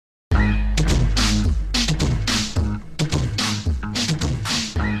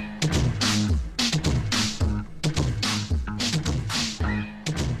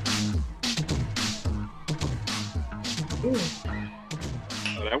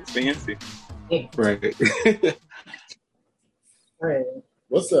That was fancy. Right. Hey,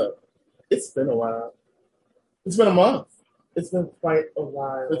 what's up? It's been a while. It's been a month. It's been quite a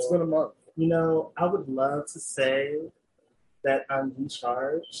while. It's been a month. You know, I would love to say that I'm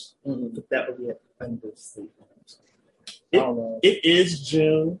recharged, but that would be an understatement. I don't know. It is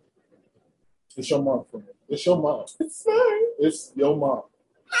June. It's your month for me. It's your month. It's fine. It's your month.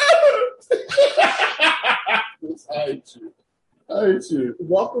 I hate you. I hate you.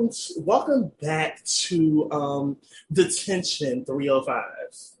 Welcome back to Detention 305.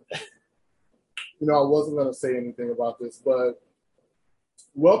 You know, I wasn't going to say anything about this, but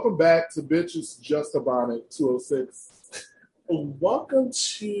welcome back to Bitches Just a Bonnet 206. Welcome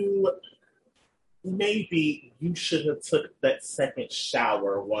to maybe you should have took that second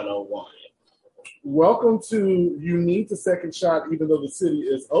shower 101. Welcome to You Need the Second Shot Even Though the City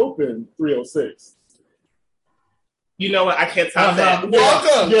is Open 306. You know what? I can't top that.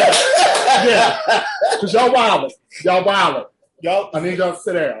 Welcome! Yeah. Because y'all wildin'. Y'all wildin'. Y'all, I need y'all to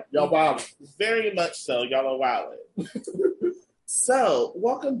sit down. Y'all wildin'. very much so. Y'all are wild. So,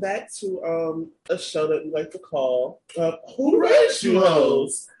 welcome back to a show that we like to call Who Raised You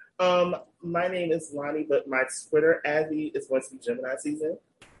Hoes? My name is Lonnie, but my Twitter Abby is going to be Gemini season.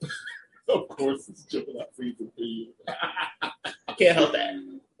 Of course, it's Gemini season for you. Can't help that.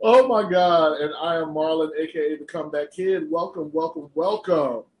 Oh my God! And I am Marlon, aka the Comeback Kid. Welcome, welcome,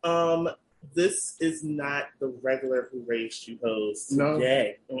 welcome. This is not the regular Who Raised You Hoes No.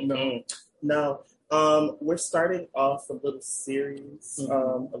 today. No. We're starting off a little series,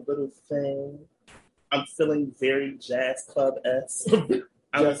 a little thing. I'm feeling very jazz club-esque.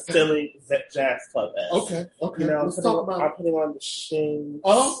 I'm feeling jazz club-esque. Okay. You know, Let's talk about I'm putting on the shins.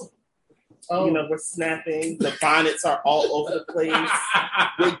 Oh. You know, we're snapping. The bonnets are all over the place.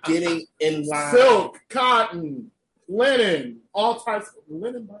 We're getting in line. Silk, cotton, linen, all types of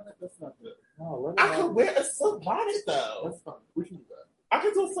linen bonnet. That's not good. No, I could wear a silk bonnet though. That's fine. We can do that. I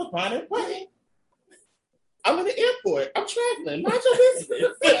could do a silk bonnet. What? I'm in the airport. I'm traveling. Mind your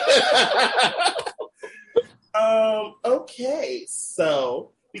business. Okay,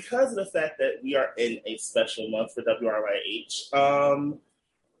 so because of the fact that we are in a special month for WRYH,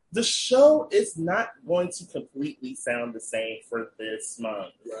 the show is not going to completely sound the same for this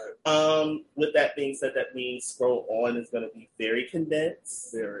month. Right. With that being said, that means Scroll On is going to be very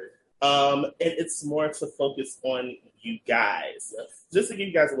condensed. Very. And it's more to focus on you guys. Yes. Just to give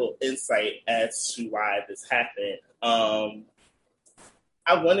you guys a little insight as to why this happened. I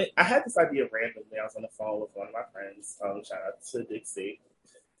had this idea randomly. I was on the phone with one of my friends. Shout out to Dixie.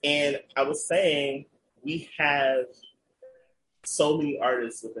 And I was saying we have so many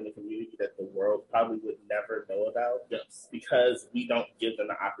artists within the community that the world probably would never know about. Yes. Because we don't give them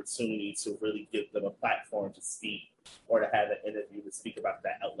the opportunity to really give them a platform to speak or to have an interview to speak about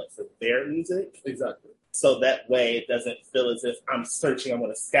that outlet for their music. Exactly. So that way it doesn't feel as if I'm searching, I'm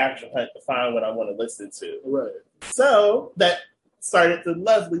on a scavenger hunt to find what I want to listen to. Right. So that started the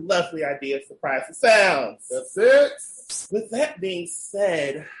lovely, lovely idea for Prize of Sounds. That's it. With that being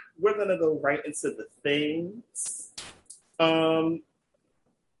said, we're going to go right into the things. I'm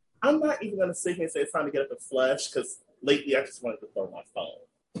not even going to sit here and say it's time to get up and flush because lately I just wanted to throw my phone.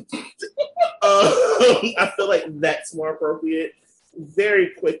 I feel like that's more appropriate. Very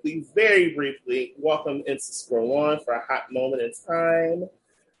quickly, very briefly, welcome into Scroll On for a hot moment in time.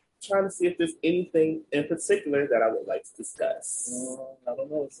 Trying to see if there's anything in particular that I would like to discuss. I don't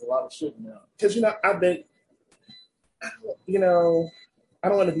know. It's a lot of shit now. Because, you know, I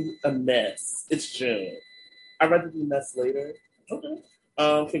don't want to be a mess. It's June. I'd rather be mess later. Okay.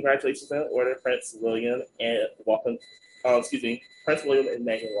 Congratulations on order, Prince William and welcome. Prince William and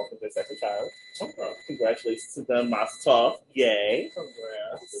Meghan welcome their second child. Okay. Congratulations to them, Mazel Tov. Yay.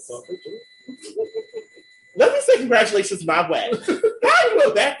 Congrats. Let me say congratulations my way. How are you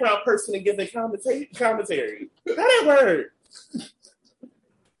a background person and giving commentary? How that work?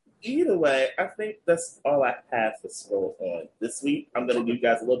 Either way, I think that's all I have to Scroll On this week. I'm going to give you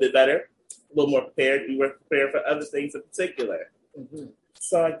guys a little bit better, a little more prepared. We were prepared for other things in particular. Mm-hmm.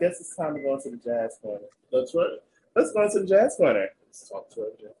 So I guess it's time to go into the Jazz Corner. That's right. Let's go into the Jazz Corner. Let's talk to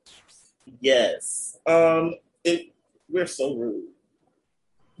it. Yes. We're so rude.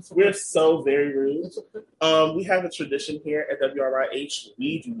 We're so very rude. We have a tradition here at WRYH.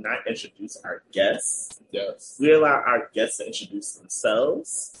 We do not introduce our guests. Yes. We allow our guests to introduce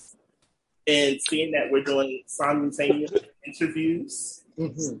themselves. And seeing that we're doing simultaneous interviews,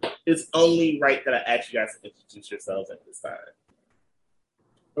 it's only right that I ask you guys to introduce yourselves at this time.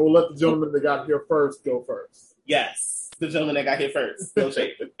 And we'll let the gentleman that got here first go first. Yes, the gentleman that got here first. No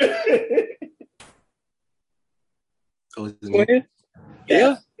shade. Oh, is it Go me? ahead.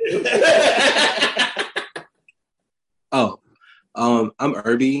 Yeah. I'm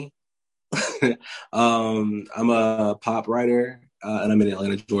Irby. I'm a pop writer, and I'm in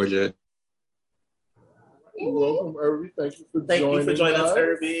Atlanta, Georgia. Welcome, Irby. Thank you for joining us,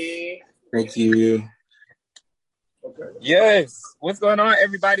 Irby. Thank you. Okay. Yes. What's going on,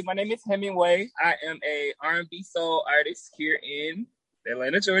 everybody? My name is Hemingway. I am a R&B soul artist here in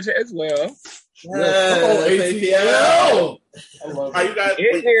Atlanta, Georgia, as well. ATL. Are you guys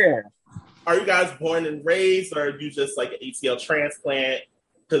here? Are you guys born and raised, or are you just like an ATL transplant?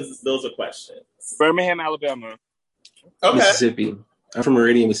 Because those are questions. Birmingham, Alabama. Okay. Mississippi. I'm from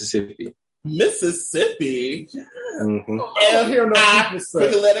Meridian, Mississippi. Mississippi. Yeah. Mm-hmm. I don't hear no people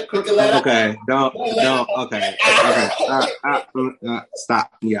say. Quick letter. Okay. Don't. Okay.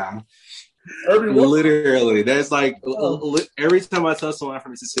 Stop. Yeah. Literally, that's like every time I tell someone I'm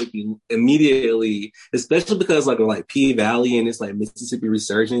from Mississippi, immediately, especially because like P Valley and it's like Mississippi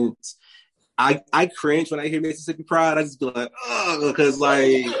Resurgence, I cringe when I hear Mississippi Pride. I just be like, oh, because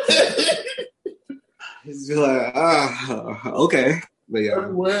like it's just like, okay. But yeah.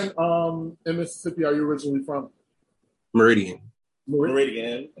 Where in Mississippi are you originally from? Meridian.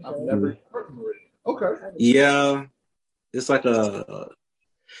 I've never heard of Meridian. Okay. Yeah, it's like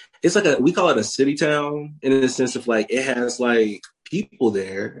we call it a city town in the sense of like it has like people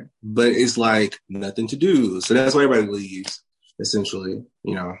there, but it's like nothing to do. So that's why everybody leaves, essentially,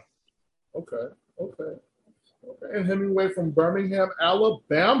 you know. Okay. And Hemingway from Birmingham,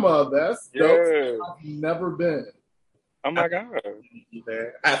 Alabama. That's dope. I've never been. Oh my God.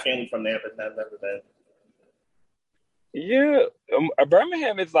 I have family from there, but I've never been. Yeah.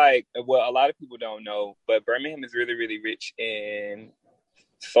 Birmingham is like, well, a lot of people don't know, but Birmingham is really, really rich in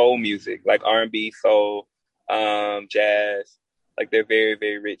soul music, like R&B, soul, jazz. Like they're very,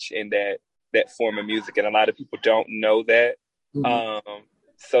 very rich in that form of music, and a lot of people don't know that. Mm-hmm.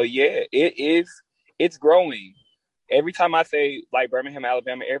 So yeah, it's growing. Every time I say like Birmingham,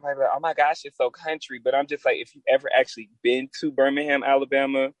 Alabama, everybody's like, "Oh my gosh, it's so country." But I'm just like, if you've ever actually been to Birmingham,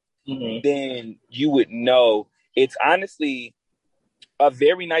 Alabama, then you would know it's honestly a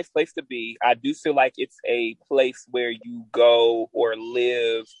very nice place to be. I do feel like it's a place where you go or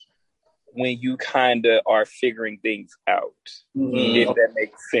live when you kind of are figuring things out, if that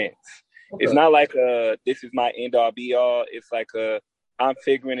makes sense. Okay. It's not like this is my end all be all. It's like I'm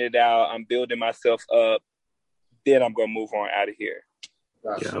figuring it out. I'm building myself up. Then I'm going to move on out of here.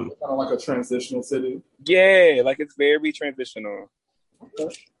 Gotcha. Yeah. Kind of like a transitional city. Yeah, like it's very transitional.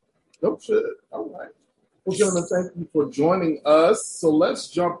 Okay. Dope shit. All right. Well, gentlemen, thank you for joining us. So let's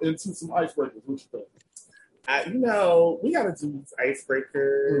jump into some icebreakers. What you think? We got to do these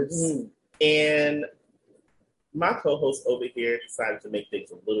icebreakers. Mm-hmm. And my co-host over here decided to make things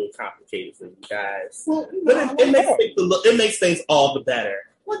a little complicated for you guys. Well, it makes things all the better.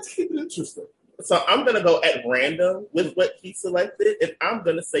 Let's keep it interesting. So I'm going to go at random with what he selected, and I'm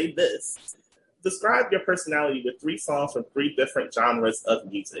going to say this. Describe your personality with 3 songs from 3 different genres of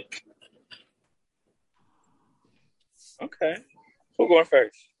music. Okay. Who's going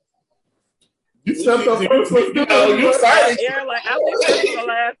first? You stepped up first. You started. Yeah, like I was the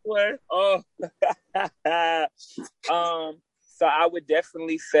last one. So I would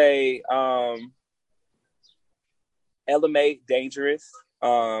definitely say Ella Mai, Dangerous.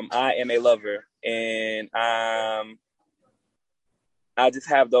 I am a lover, and I just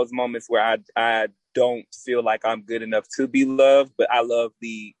have those moments where I don't feel like I'm good enough to be loved, but I love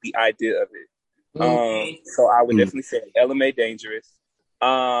the idea of it. So I would definitely say Ella Mai, Dangerous.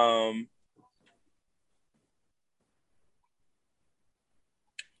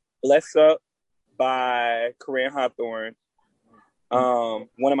 Bless Up by Corinne Hawthorne.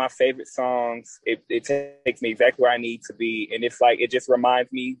 One of my favorite songs. It takes me exactly where I need to be, and it's like it just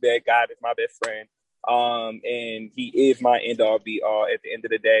reminds me that God is my best friend, and He is my end all be all. At the end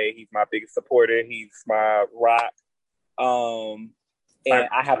of the day, He's my biggest supporter. He's my rock, and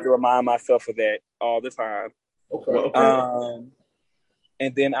I have to remind myself of that all the time. Okay.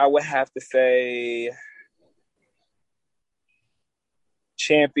 And then I would have to say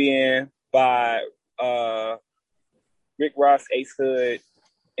Champion by Rick Ross, Ace Hood,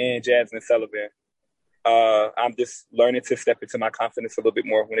 and Jasmine Sullivan. I'm just learning to step into my confidence a little bit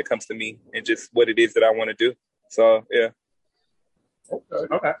more when it comes to me and just what it is that I want to do. So, yeah.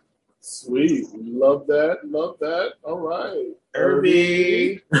 Okay. Sweet. Love that. All right.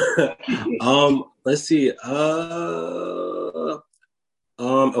 Irby. Let's see.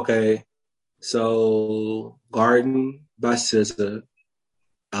 Okay. So, Garden by SZA.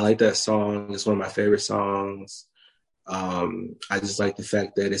 I like that song. It's one of my favorite songs. I just like the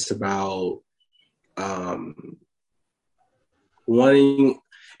fact that it's about wanting.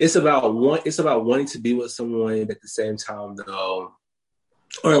 It's about wanting to be with someone at the same time though,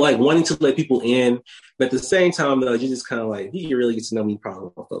 or like wanting to let people in, but at the same time though, you just kind of like you really get to know me, you probably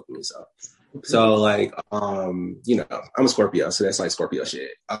won't fuck with me. So like you know, I'm a Scorpio, so that's like Scorpio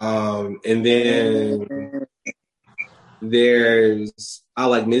shit. And then I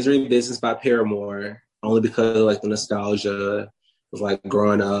like Misery Business by Paramore only because of like the nostalgia of like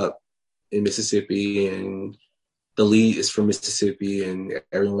growing up in Mississippi, and the lead is from Mississippi, and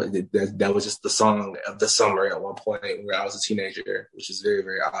everyone that was just the song of the summer at one point where I was a teenager, which is very,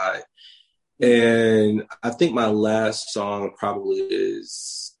 very odd. And I think my last song probably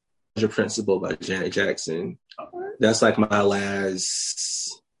is Your Principle by Janet Jackson. That's like my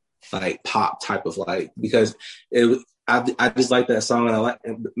last like pop type of like, because I just like that song, and I like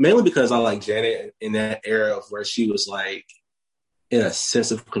mainly because I like Janet in that era of where she was like in a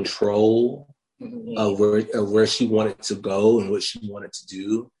sense of control of where she wanted to go and what she wanted to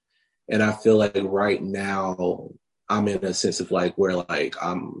do. And I feel like right now I'm in a sense of like where like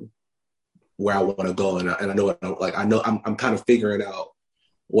I'm where I want to go, and I know what I'm kind of figuring out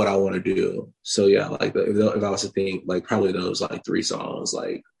what I want to do. So yeah, like if I was to think, like probably those like 3 songs,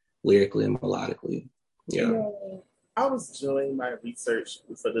 like lyrically and melodically. Yeah. You know, I was doing my research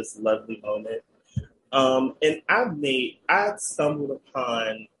for this lovely moment, and I stumbled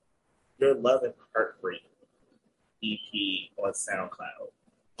upon your Love and Heartbreak EP on SoundCloud.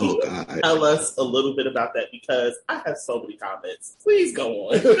 Oh God! Tell us a little bit about that, because I have so many comments. Please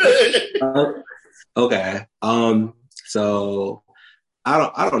go on. Okay. So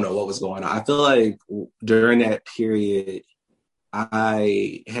I don't know what was going on. I feel like during that period,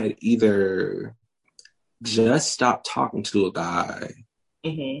 I had either just stopped talking to a guy,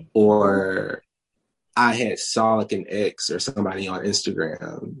 or I had saw like an ex or somebody on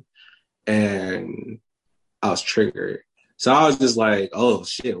Instagram, and I was triggered. So I was just like, oh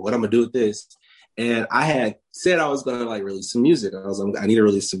shit, what I'm gonna do with this? And I had said I was gonna like release some music. I was like, I need to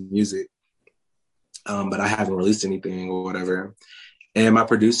release some music. But I haven't released anything or whatever. And my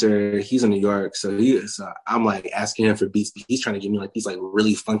producer, he's in New York, so I'm like asking him for beats, but he's trying to give me like these like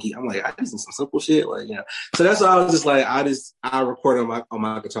really funky. I'm like, I just need some simple shit, like, you know. So that's why I was just like, I record on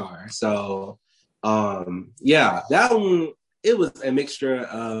my guitar. So yeah, that one, it was a mixture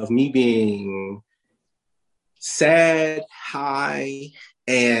of me being sad, high,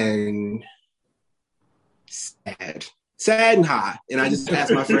 and sad and high. And I just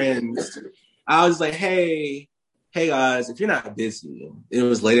asked my friends, I was like, hey guys, if you're not busy, it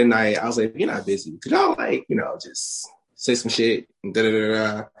was late at night. I was like, if you're not busy, could y'all like, you know, just say some shit and da da da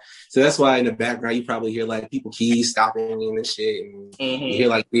da. So that's why in the background you probably hear like people keys stopping and shit, and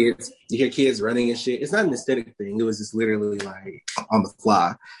you hear kids running and shit. It's not an aesthetic thing. It was just literally like on the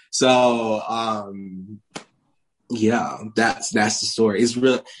fly. So yeah, that's the story. It's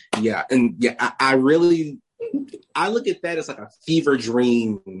real, yeah, and yeah, I look at that as like a fever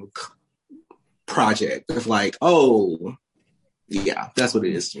dream project of like, oh yeah, that's what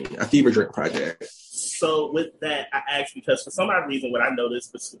it is to me, a fever dream project. So with that, I asked because for some odd reason, what I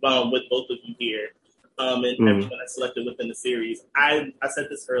noticed with both of you here, and everyone I selected within the series, I said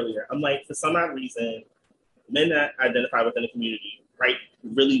this earlier. I'm like, for some odd reason, men that identify within the community write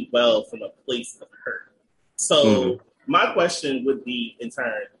really well from a place of hurt. So my question would be, in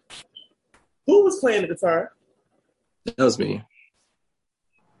turn, who was playing the guitar? That was me.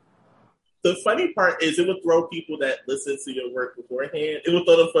 The funny part is it would throw people that listen to your work beforehand. It would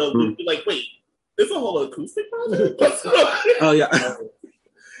throw them for a loop. Be like, wait, it's a whole acoustic project? Oh, yeah.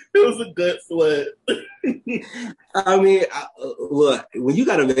 It was a good flip. I mean, look, when you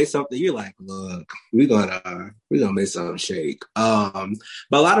gotta make something, you're like, look, we're gonna make something shake. But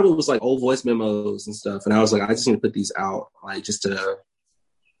a lot of it was like old voice memos and stuff, and I was like, I just need to put these out, like just to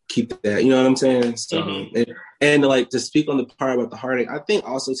keep that, you know what I'm saying? So, and like to speak on the part about the heartache, I think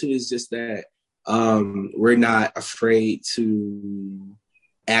also too is just that we're not afraid to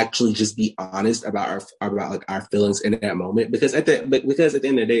actually just be honest about our feelings in that moment, because at the end of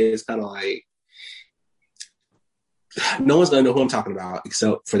the day, it's kind of like no one's gonna know who I'm talking about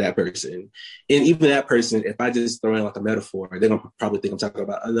except for that person. And even that person, if I just throw in like a metaphor, they're gonna probably think I'm talking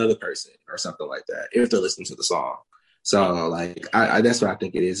about another person or something like that if they're listening to the song. So like I that's what I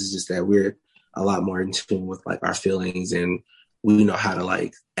think it is. It's just that we're a lot more in tune with like our feelings, and we know how to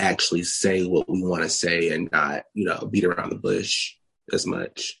like actually say what we want to say and not, you know, beat around the bush as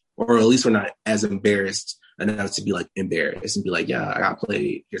much. Or at least we're not as embarrassed enough to be like embarrassed and be like, yeah, I got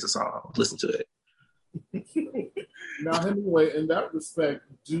played, here's a song, listen to it. Now, Hemingway, in that respect,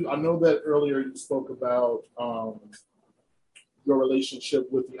 I know that earlier you spoke about your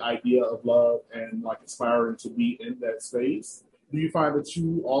relationship with the idea of love and like aspiring to be in that space. Do you find that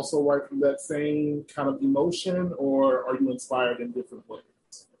you also write from that same kind of emotion, or are you inspired in different ways?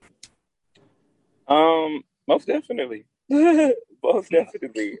 Most definitely. Most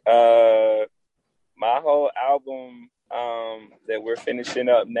definitely. My whole album that we're finishing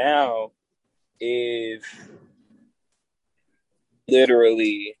up now is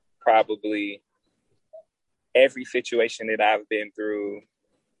literally probably every situation that I've been through,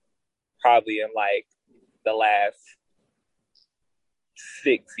 probably in like the last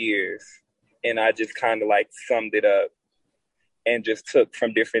 6 years. And I just kind of like summed it up and just took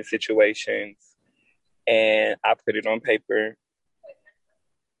from different situations and I put it on paper,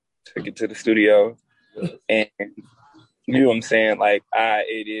 took it to the studio, and you know what I'm saying? Like,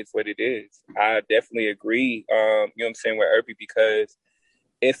 it is what it is. I definitely agree, you know what I'm saying, with Irby, because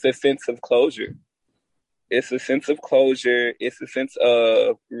it's a sense of closure. It's a sense of closure. It's a sense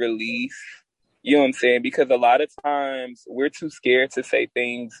of release. You know what I'm saying? Because a lot of times we're too scared to say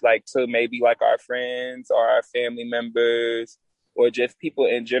things like to maybe like our friends or our family members or just people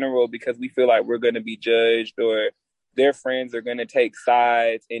in general because we feel like we're going to be judged or their friends are going to take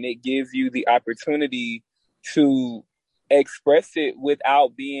sides. And it gives you the opportunity to express it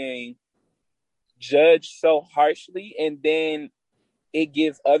without being judged so harshly. And then it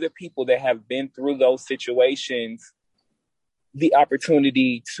gives other people that have been through those situations the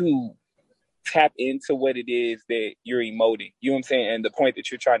opportunity to tap into what it is that you're emoting. You know what I'm saying? And the point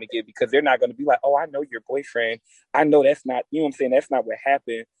that you're trying to get, because they're not going to be like, oh, I know your boyfriend. I know that's not, you know what I'm saying? That's not what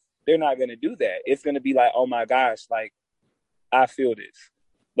happened. They're not going to do that. It's going to be like, oh my gosh, like, I feel this.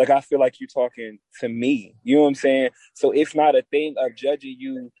 Like, I feel like you're talking to me. You know what I'm saying? So it's not a thing of judging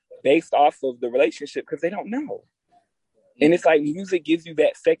you based off of the relationship because they don't know. And it's like music gives you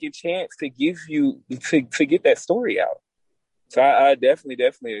that second chance to give you, to get that story out. So I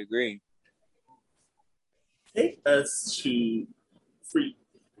definitely agree. Take us to Freak.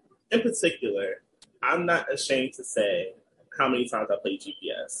 In particular, I'm not ashamed to say how many times I played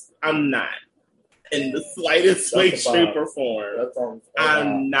GPS. I'm not. In the slightest way, shape, or form.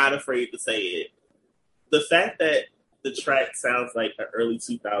 I'm not afraid to say it. The fact that the track sounds like an early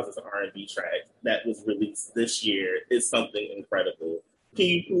 2000s R&B track that was released this year is something incredible. Can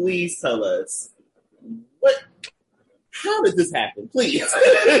you please tell us how did this happen, please? Because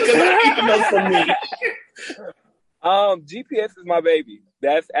I need to know from me. GPS is my baby.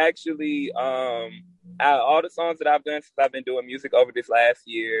 That's actually out of all the songs that I've done since I've been doing music over this last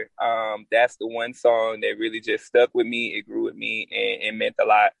year. That's the one song that really just stuck with me. It grew with me and meant a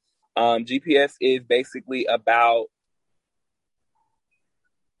lot. GPS is basically about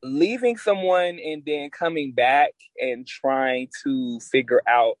leaving someone and then coming back and trying to figure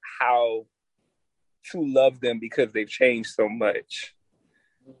out how to love them because they've changed so much.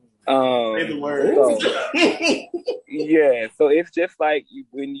 Say the words. Yeah, so it's just like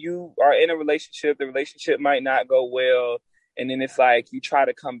when you are in a relationship, the relationship might not go well, and then it's like you try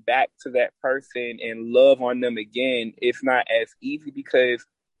to come back to that person and love on them again. It's not as easy because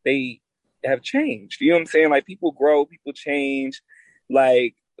they have changed. You know what I'm saying? Like, people grow, people change.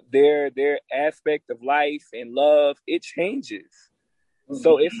 Like, their aspect of life and love, it changes. Mm-hmm.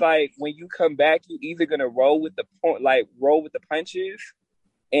 So it's like when you come back, you either gonna roll with the punches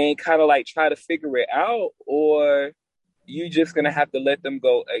and kind of like try to figure it out, or you just gonna have to let them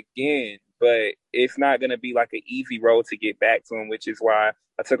go again. But it's not gonna be like an easy road to get back to them, which is why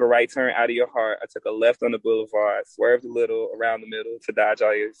I took a right turn out of your heart. I took a left on the boulevard, swerved a little around the middle to dodge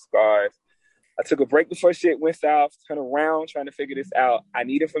all your scars. I took a break before shit went south, turn around, trying to figure this out. I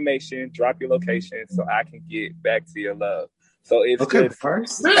need information, drop your location so I can get back to your love. So it's okay, just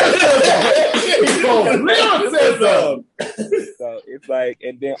first. So it's like,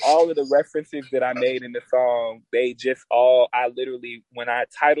 and then all of the references that I made in the song, I literally, when I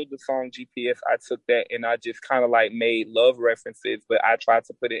titled the song GPS, I took that and I just kind of like made love references, but I tried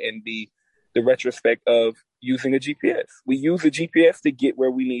to put it in the retrospect of using a GPS. We use a GPS to get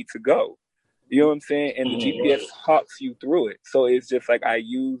where we need to go. You know what I'm saying? And the GPS talks you through it. So it's just like I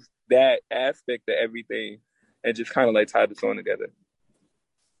use that aspect of everything and just kind of like tie the song together.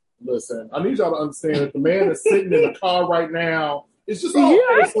 Listen, I need y'all to understand that the man is sitting in the car right now. It's just all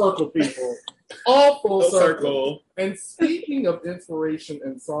full circle, people. All full circle. And speaking of inspiration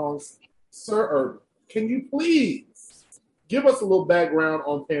and songs, Sir Irby, can you please give us a little background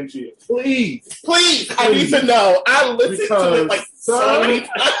on Pangea? Please. I need to know. I listened to it like so many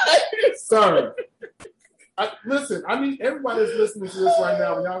times. Sir, listen, I need everybody that's listening to this right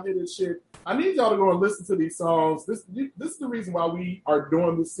now, when y'all hear this shit, I need y'all to go and listen to these songs. This is the reason why we are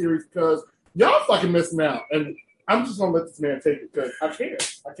doing this series, because y'all fucking missing out. And I'm just going to let this man take it because I can't.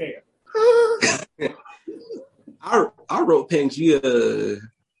 I wrote Pangea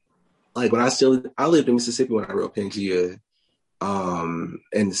like when I lived in Mississippi when I wrote Pangea.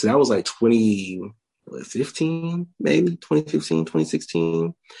 And so that was like 2015, maybe 2015,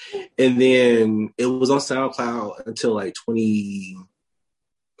 2016. And then it was on SoundCloud until like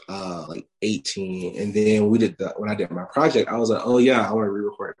 2018. And then when I did my project, I was like, oh yeah, I want to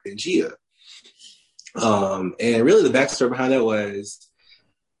re-record Pangea. And really the backstory behind that was,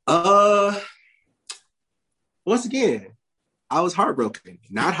 once again, I was heartbroken,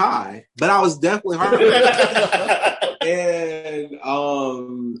 not high, but I was definitely heartbroken. And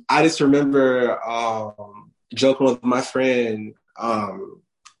I just remember joking with my friend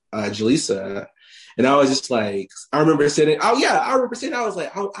Jaleesa, and I was just like, I remember saying, I was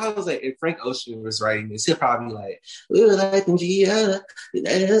like, if Frank Ocean was writing this, he'll probably be like, and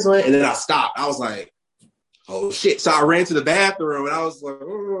then I stopped. I was like, oh shit! So I ran to the bathroom, and I was like,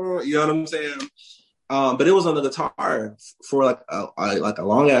 oh, you know what I'm saying? But it was on the guitar for like a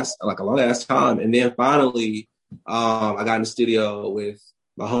long ass time, and then finally, I got in the studio with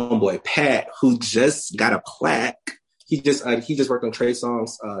my homeboy Pat, who just got a plaque. He just worked on Trey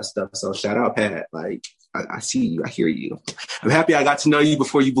Songz stuff. So shout out Pat. Like I see you, I hear you. I'm happy I got to know you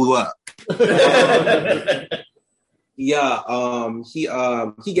before you blew up. Yeah, he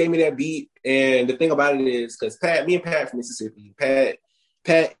gave me that beat, and the thing about it is because me and Pat from Mississippi, Pat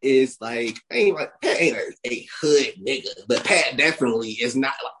is like Pat ain't a hood nigga, but Pat definitely is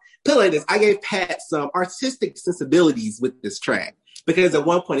not like. Put it like this, I gave Pat some artistic sensibilities with this track because at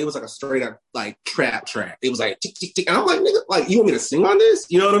one point it was like a straight up like trap track. It was like tick tick tick, and I'm like, nigga, like you want me to sing on this?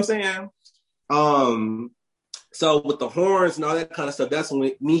 You know what I'm saying? So with the horns and all that kind of stuff, that's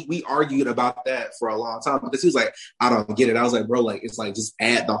when we argued about that for a long time because he was like, I don't get it. I was like, bro, like it's like just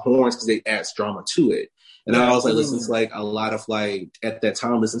add the horns because they add drama to it. And I was like, listening to like a lot of like at that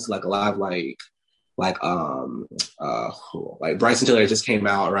time, listening to like a lot of like Bryson Tiller just came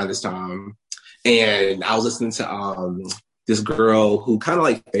out around this time, and I was listening to this girl who kind of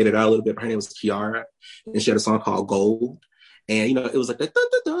like faded out a little bit. Her name was Kiara, and she had a song called Gold, and you know it was like that.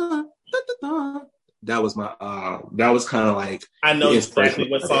 That was my that was kind of like I know exactly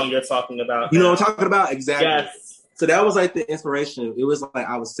what song you're talking about. You know what I'm talking about? Exactly. Yes. So that was like the inspiration. It was like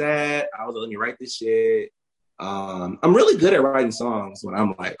I was sad. I was like, let me write this shit. I'm really good at writing songs when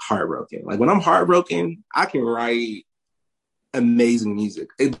I'm like heartbroken. Like when I'm heartbroken, I can write amazing music.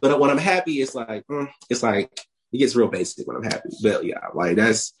 But when I'm happy, it's like it gets real basic when I'm happy. But yeah, like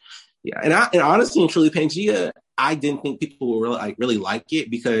that's And honestly and truly, Pangea, I didn't think people would really like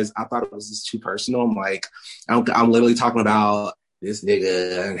it because I thought it was just too personal. I'm like, I'm literally talking about this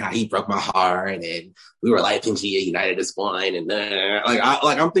nigga and how he broke my heart, and we were like Pangea united as one, and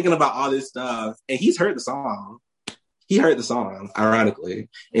I'm thinking about all this stuff, and he's heard the song. He heard the song, ironically,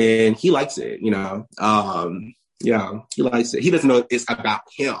 and he likes it. You know, yeah, he likes it. He doesn't know it's about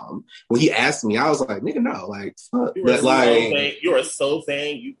him. When he asked me, I was like, nigga, no, like, fuck. You are so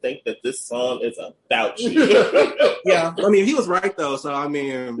vain. You think that this song is about you. Yeah, I mean, he was right though. So I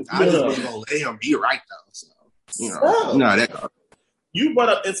mean, I just wasn't gonna let him be right though. So that. You brought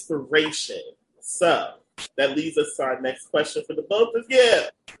up inspiration, so that leads us to our next question for the both of you.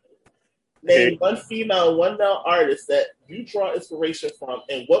 Name one female, one male artist that you draw inspiration from.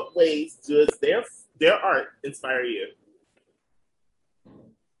 In what ways does their art inspire you?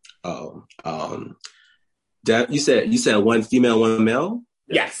 You said one female, one male?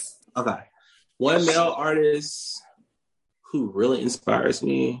 Yes. Okay. One male artist who really inspires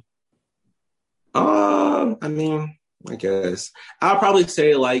me. I mean, I guess I'll probably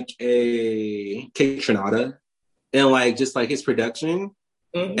say like a Kate Trinata, and like just like his production,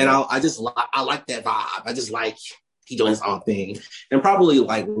 and I like that vibe. I just like he doing his own thing, and probably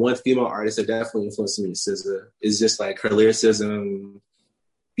like one female artist that definitely influenced me, SZA, is just like her lyricism.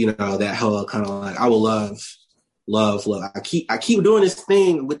 You know, that whole kind of like I will love. I keep doing this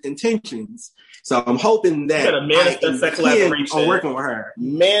thing with intentions. So I'm hoping that I'm working with her.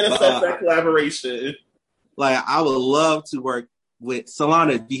 Manifest that collaboration. Like I would love to work with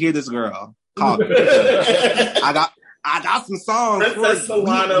Solana. If you hear this girl, call me. I got some songs. Princess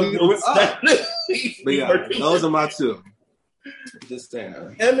Solana. But yeah, those are my two. Just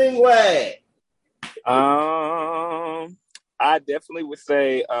saying. Hemingway. I definitely would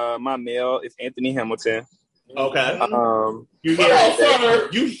say my male is Anthony Hamilton. Okay. You hear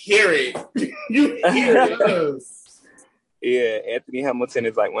it. You hear it. You hear it. Yeah, Anthony Hamilton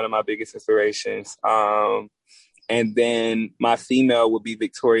is like one of my biggest inspirations. And then my female would be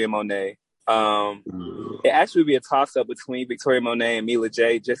Victoria Monet. It actually would be a toss-up between Victoria Monet and Mila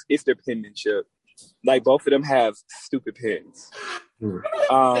J. Just it's their penmanship. Like both of them have stupid pens.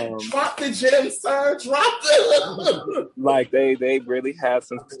 Drop the gem, sir. Drop the like they really have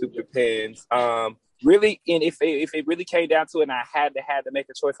some stupid pens. Really, and if it really came down to it, and I had to make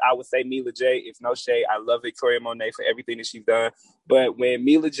a choice, I would say Mila J. It's no shade. I love Victoria Monet for everything that she's done. But when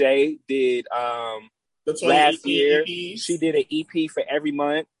Mila J did last year, she did an EP for every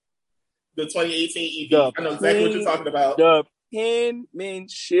month. The 2018 EP. I know exactly what you're talking about. The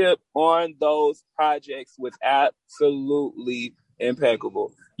penmanship on those projects was absolutely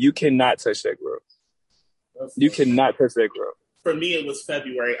impeccable. You cannot touch that girl. You cannot touch that girl. For me, it was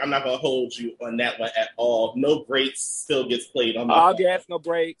February. I'm not gonna hold you on that one at all. No Breaks still gets played on my All Gas, No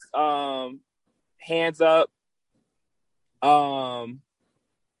Breaks. Hands Up.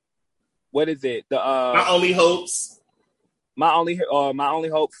 What is it? My Only Hopes. My only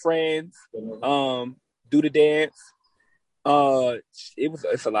hope, Friends. Do the Dance.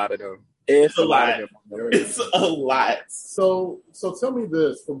 It's a lot of them. It's a lot of them. It's a lot. So tell me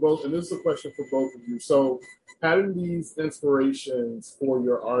this for both, and this is a question for both of you. So having these inspirations for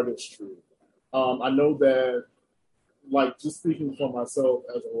your artistry, I know that, like, just speaking for myself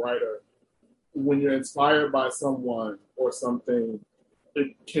as a writer, when you're inspired by someone or something,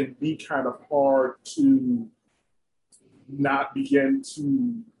 it can be kind of hard to not begin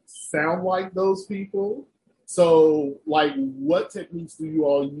to sound like those people. So, like, what techniques do you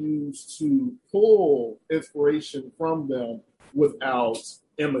all use to pull inspiration from them without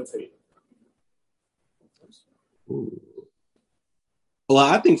imitating? Ooh. Well,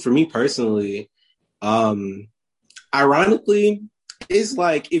 I think for me personally, ironically, it's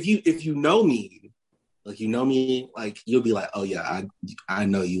like if you know me, like you'll be like, oh yeah, I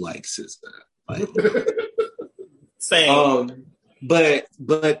know you like SZA. Like, same. But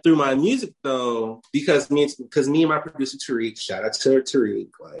through my music though, because me and my producer Tariq, shout out to Tariq,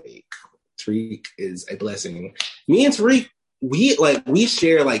 like Tariq is a blessing. Me and Tariq, we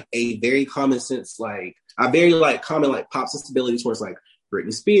share like a very common sense, like a very like common like pop sensibility towards like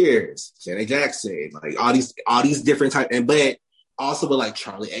Britney Spears, Janet Jackson, like all these different type, but also with like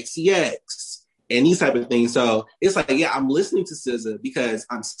Charlie XCX and these type of things. So it's like, yeah, I'm listening to SZA because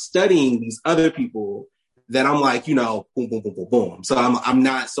I'm studying these other people that I'm like, you know, boom, boom, boom, boom, boom. So I'm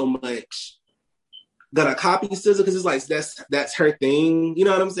not so much gonna copy SZA because it's like that's her thing. You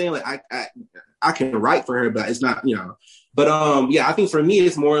know what I'm saying? Like I can write for her, but it's not, you know. But yeah, I think for me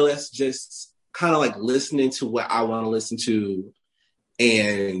it's more or less just kind of like listening to what I want to listen to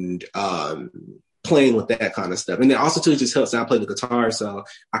and playing with that kind of stuff. And then also too, it just helps that I play the guitar, so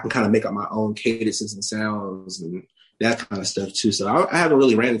I can kind of make up my own cadences and sounds and that kind of stuff too. So I haven't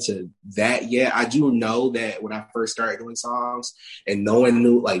really ran into that yet. I do know that when I first started doing songs and no one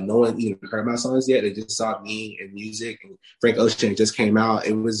even heard my songs yet. They just saw me in music, and Frank Ocean just came out.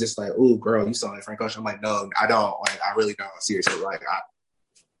 It was just like, oh girl, you sound like Frank Ocean. I'm like, no, I don't. Like, I really don't. Seriously, like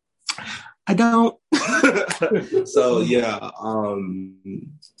I don't. So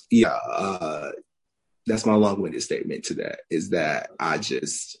that's my long-winded statement to that, is that I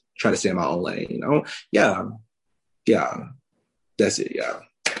just try to stay in my own lane. Yeah, that's it. Yeah.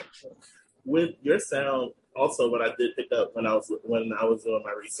 With your sound, also what I did pick up when I was doing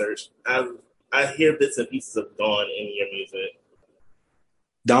my research, I hear bits and pieces of Dawn in your music.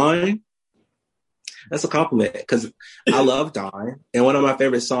 Dawn? That's a compliment because I love Dawn, and one of my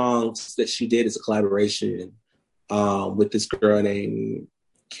favorite songs that she did is a collaboration with this girl named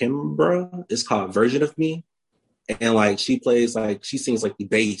Kimbra. It's called "Version of Me," and like she sings like the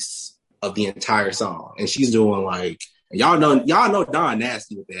bass of the entire song, and she's doing like, y'all know Dawn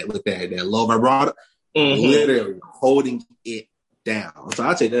nasty with that low vibrato, literally holding it down. So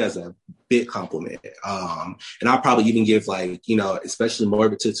I'll take that as a big compliment. And I'll probably even give, like, you know, especially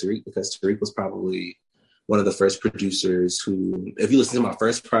Morbid to Tariq, because Tariq was probably one of the first producers who, if you listen to my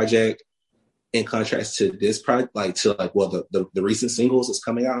first project, in contrast to this project, the recent singles that's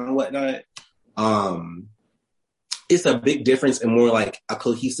coming out and whatnot, it's a big difference and more like a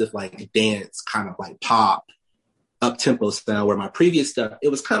cohesive, like, dance kind of like pop up-tempo style, where my previous stuff, it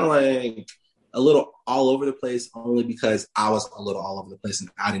was kind of like a little all over the place, only because I was a little all over the place and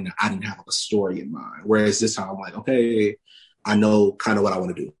I didn't have like a story in mind. Whereas this time I'm like, okay, I know kind of what I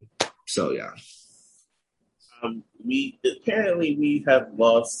want to do. So yeah. We have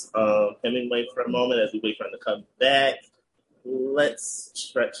lost Hemingway for a moment as we wait for him to come back. Let's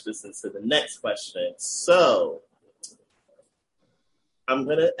stretch this into the next question. So I'm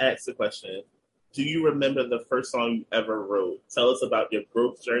going to ask the question. Do you remember the first song you ever wrote? Tell us about your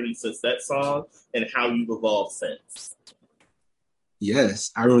growth journey since that song and how you've evolved since.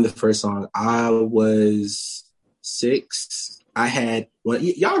 Yes, I remember the first song. I was 6. I had,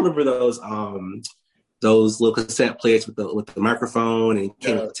 y'all remember those those little cassette players with the microphone and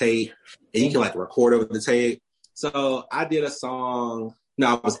came with the tape, and you can like record over the tape. So I did a song. No,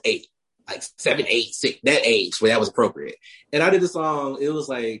 I was 8, like 7, 8, 6, that age where that was appropriate. And I did a song. It was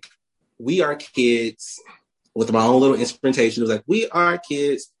like, "We Are Kids," with my own little instrumentation. It was like, "We are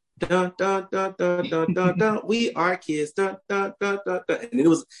kids. Dun, dun, dun, dun, dun, dun, dun. We are kids. Dun, dun, dun, dun, dun." And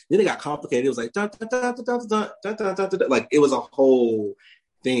then it got complicated. It was like dun, dun, dun, dun, dun, dun, dun, dun, dun, dun. Like it was a whole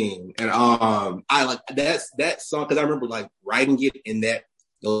thing. And I like that song because I remember like writing it in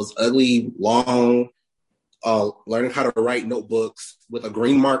those ugly long learning how to write notebooks with a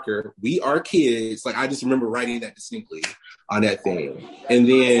green marker. "We Are Kids." Like I just remember writing that distinctly on that thing. And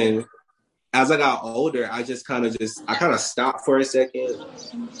then as I got older, I kind of stopped for a second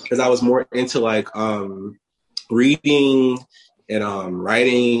because I was more into like reading and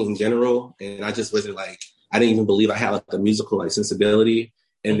writing in general, and I just wasn't like, I didn't even believe I had like a musical like sensibility.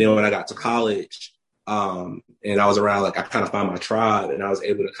 And then when I got to college, and I was around, like I kind of found my tribe, and I was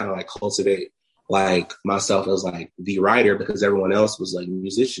able to kind of like cultivate like myself as like the writer because everyone else was like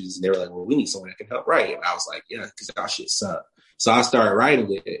musicians, and they were like, "Well, we need someone that can help write." And I was like, "Yeah," because our shit sucked. So I started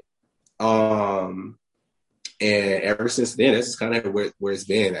writing it. And ever since then, this is kind of where it's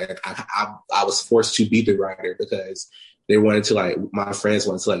been. I was forced to be the writer because they wanted to like, my friends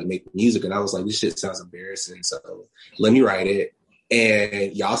wanted to like make music, and I was like, this shit sounds embarrassing, so let me write it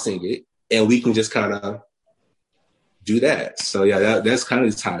and y'all sing it, and we can just kind of do that. So yeah, that's kind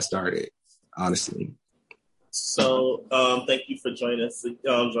of just how it started, honestly. So thank you for joining us.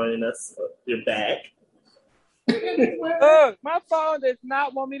 You're back. Look, my phone does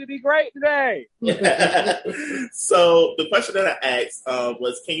not want me to be great today. So the question that I asked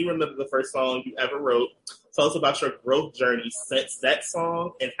was, can you remember the first song you ever wrote? Tell us about your growth journey since that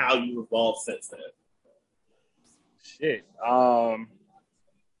song and how you evolved since then. Shit.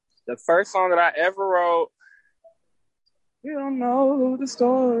 The first song that I ever wrote, "You don't know the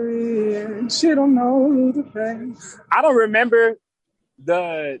story and she don't know the things." I don't remember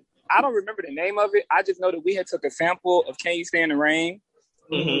the name of it. I just know that we had took a sample of "Can You Stand the Rain,"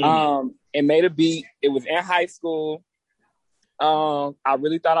 and made a beat. It was in high school. I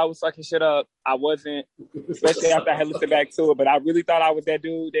really thought I was fucking shit up. I wasn't, especially after I had listened back to it, but I really thought I was that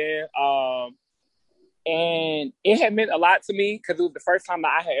dude there. And it had meant a lot to me because it was the first time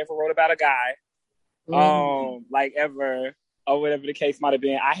that I had ever wrote about a guy, like ever, or whatever the case might have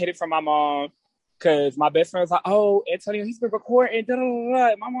been. I hid it from my mom because my best friend was like, "Oh, Antonio, he's been recording." Da, da, da,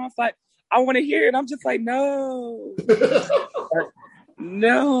 da. My mom's like, "I want to hear it." I'm just like, no.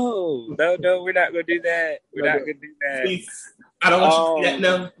 No, we're not going to do that. We're not going to do that. Please. I don't want you to do that,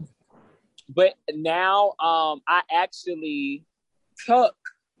 no. But now I actually took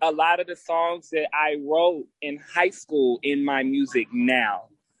a lot of the songs that I wrote in high school in my music now.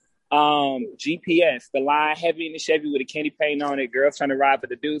 GPS, the line "Heavy in the Chevy with a candy paint on it, girls trying to ride, but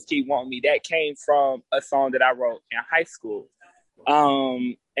the dudes keep wanting me." That came from a song that I wrote in high school.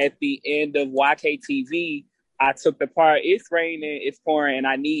 At the end of YKTV, I took the part "It's raining, it's pouring, and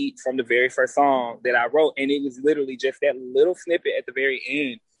I need" from the very first song that I wrote. And it was literally just that little snippet at the very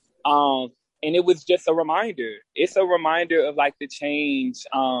end. And it was just a reminder. It's a reminder of like the change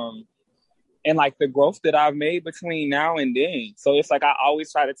and like the growth that I've made between now and then. So it's like I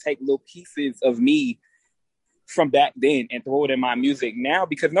always try to take little pieces of me from back then and throw it in my music now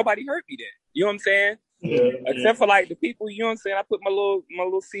because nobody heard me then. You know what I'm saying? Yeah, Except for like the people, you know what I'm saying? I put my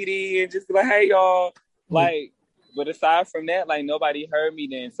little CD and just be like, "Hey y'all." Like, but aside from that, like nobody heard me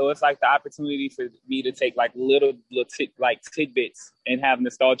then. So it's like the opportunity for me to take like little tidbits and have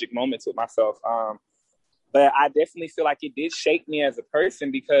nostalgic moments with myself. But I definitely feel like it did shape me as a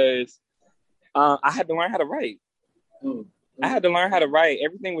person because I had to learn how to write. I had to learn how to write.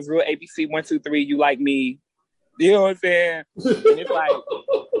 Everything was real ABC 1, 2, 3. You like me. You know what I'm saying? And it's like,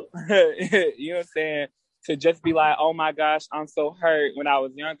 you know what I'm saying? To just be like, "Oh my gosh, I'm so hurt" when I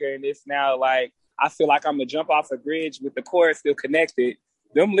was younger. And it's now like, I feel like I'm going to jump off a bridge with the chorus still connected.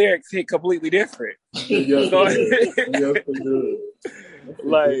 Them lyrics hit completely different. Yes, So, they do.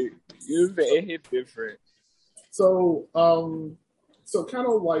 Like, it hit different. So, so kind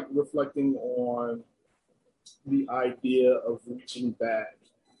of like reflecting on the idea of reaching back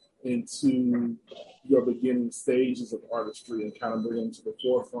into your beginning stages of artistry and kind of bringing it to the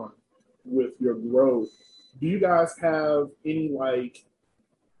forefront with your growth. Do you guys have any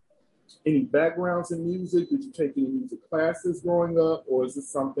backgrounds in music? Did you take any music classes growing up, or is this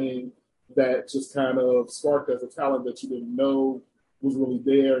something that just kind of sparked as a talent that you didn't know was really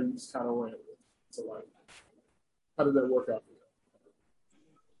there and you just kind of ran with it? So like, how did that work out for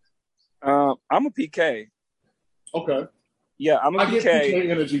you? I'm a PK. Okay. Yeah, I'm a PK. I get PK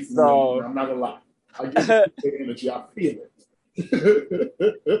energy from you. I'm not gonna lie. I get the PK energy. I feel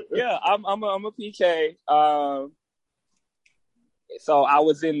it. Yeah, I'm a PK. So I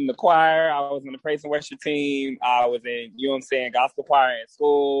was in the choir. I was in the praise and worship team. I was in, you know what I'm saying, gospel choir in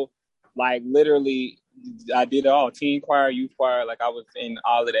school. Like literally, I did it all. Teen choir, youth choir. Like I was in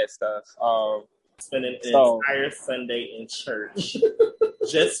all of that stuff. Spending an entire Sunday in church,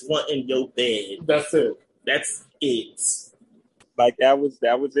 just wanting your bed. That's it. That's it. Like that was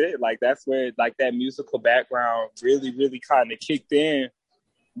it. Like that's where like that musical background really kind of kicked in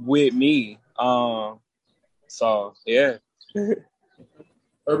with me. So yeah.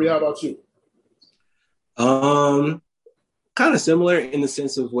 Irby, how about you? Kind of similar in the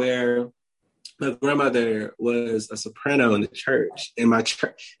sense of where my grandmother was a soprano in the church. In my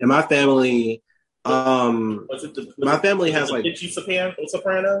family, my family has like pitchy soprano.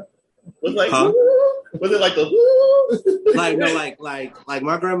 Was like was it like the like no like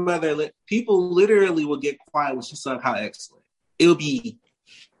my grandmother? People literally would get quiet when she sung "How Excellent." It would be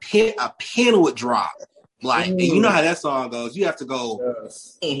a pin would drop. Like, and you know how that song goes. You have to go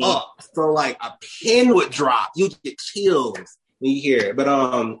up. So like a pin would drop. You get chills when you hear it. But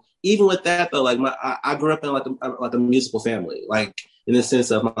even with that though, like I grew up in like a musical family. Like in the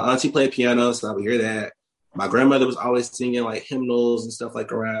sense of my auntie played piano, so I would hear that. My grandmother was always singing like hymnals and stuff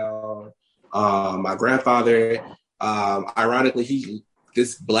like around. My grandfather, ironically,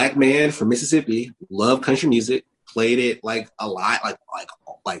 this black man from Mississippi, loved country music, played it like a lot,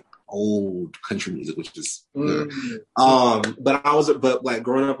 like old country music, which is but like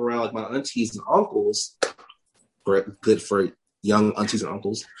growing up around like my aunties and uncles, good for young aunties and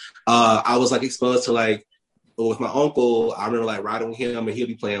uncles. I was like exposed to like with my uncle. I remember like riding with him, and he'll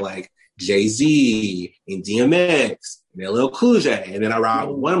be playing like Jay-Z and DMX and LL Cool J, and then I ride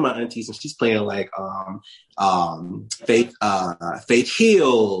with one of my aunties, and she's playing like Faith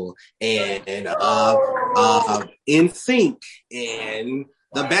Hill and NSYNC and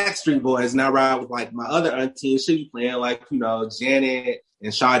the Backstreet Boys. And I ride with like my other auntie, and she'll be playing like, you know, Janet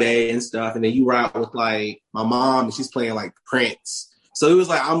and Sade and stuff. And then you ride with like my mom, and she's playing like Prince. So it was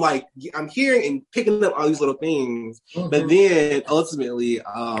like, I'm hearing and picking up all these little things. But then ultimately,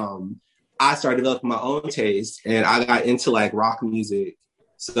 I started developing my own taste, and I got into like rock music.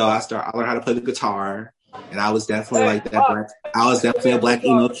 So I learned how to play the guitar, and I was definitely like that. I was definitely a black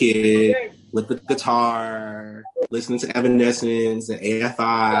emo kid with the guitar, listening to Evanescence and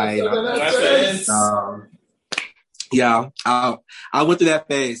AFI. Yeah, I went through that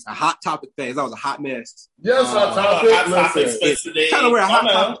phase, a hot topic phase. I was a hot mess. Yes, hot topic. Trying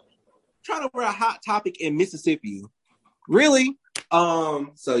to wear a hot topic in Mississippi. Really?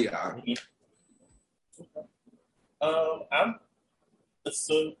 So yeah.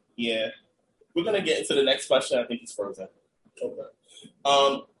 We're gonna get into the next question. I think it's frozen. Okay.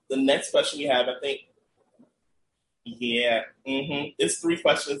 The next question we have, I think, it's 3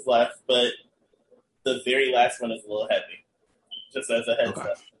 questions left, but the very last one is a little heavy. Just as a heads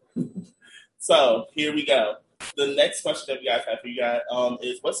up. So here we go. The next question that we guys have for you guys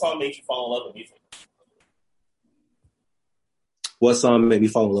is, what song made you fall in love with music? What song made me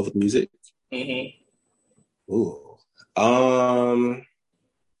fall in love with music? Ooh. I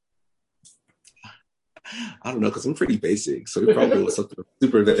don't know, because I'm pretty basic, so it probably was something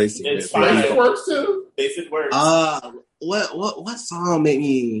super basic. It's fine. Basic works too. Basic works. What song made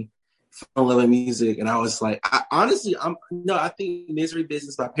me fall in love with music? And I was like, I think "Misery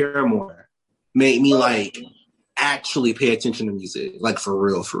Business" by Paramore made me like actually pay attention to music, like for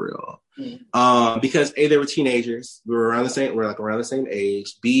real. Because A, they were teenagers. We were around the same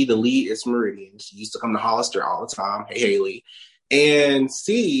age. B, the lead is Meridian. She used to come to Hollister all the time. Hey, Haley. And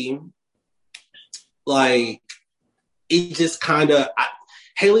C, like, it just kind of,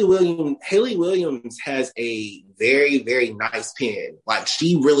 Haley Williams has a very, very nice pen. Like,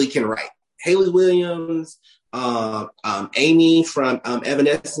 she really can write. Haley Williams, Amy from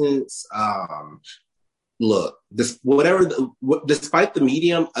Evanescence, look, despite the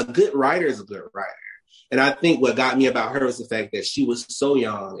medium, a good writer is a good writer. And I think what got me about her was the fact that she was so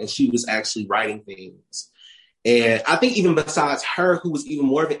young and she was actually writing things. And I think even besides her, who was even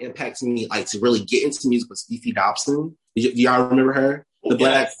more of an impact to me, like to really get into music, was Fifi Dobson. Do y'all remember her?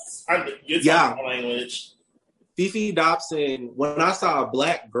 Language. Fifi Dobson, when I saw a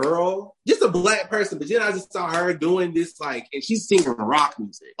black girl, just a black person, but then I just saw her doing this, like, and she's singing rock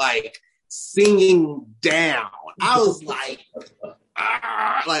music, like singing down. I was like,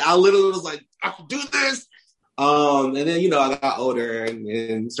 I literally was like, I can do this. And then, you know, I got older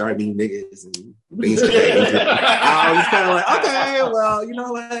and started meeting niggas and things like that. I was kind of like, okay, well, you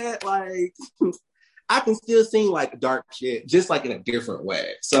know what? Like, I can still sing like dark shit, just like in a different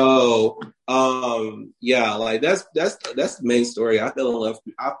way. So, yeah, like that's the main story. I fell in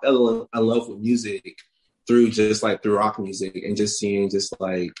love with music through rock music and just seeing just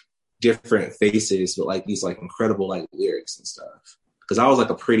like different faces with like these like incredible like lyrics and stuff. Because I was like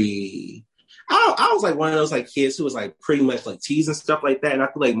I was like one of those like kids who was like pretty much like teased and stuff like that. And I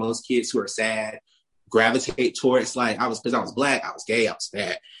feel like most kids who are sad gravitate towards like because I was black, I was gay, I was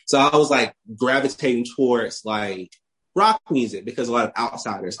fat. So I was like gravitating towards like rock music because a lot of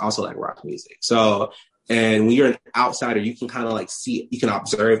outsiders also like rock music. So, and when you're an outsider, you can kind of like see, you can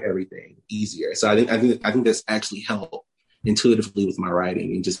observe everything easier. So I think that's actually helped intuitively with my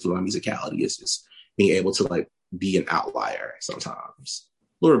writing and just with my musicality is just being able to like be an outlier sometimes.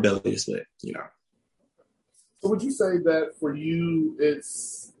 A little rebellious, but you know. So would you say that for you,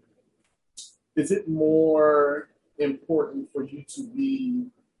 is it more important for you to be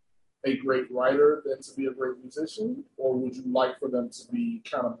a great writer than to be a great musician? Or would you like for them to be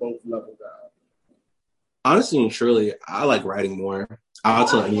kind of both leveled down? Honestly and truly, I like writing more. I'll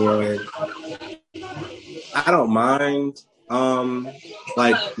tell anyone. I don't mind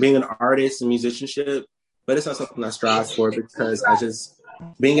like being an artist and musicianship, but it's not something I strive for because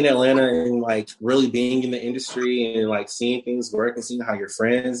being in Atlanta and like really being in the industry and like seeing things work and seeing how your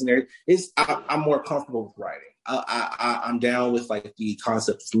friends and everything, I'm more comfortable with writing. I'm down with like the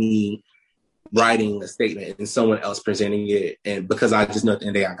concept of me writing a statement and someone else presenting it, and because I just know at the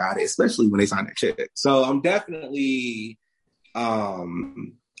end of the day I got it, especially when they sign that check. So I'm definitely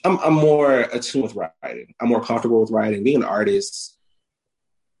I'm more attuned with writing. I'm more comfortable with writing. Being an artist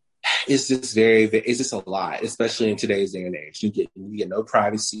is just it's just a lot, especially in today's day and age. You get no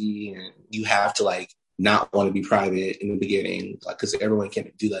privacy, and you have to like not want to be private in the beginning, like because everyone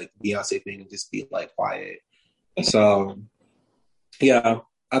can do like Beyonce thing and just be like quiet. So yeah,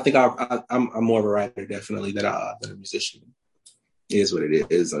 I think I'm more of a writer definitely than a musician. It is what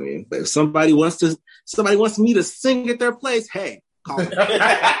it is. I mean, but if somebody wants me to sing at their place, hey, call me.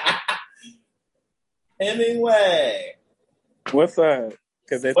 Anyway, what's up?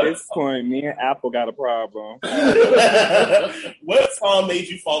 Because at this point, me and Apple got a problem. What song made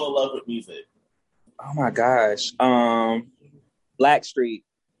you fall in love with music? Oh my gosh. Blackstreet.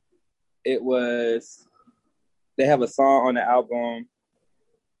 They have a song on the album.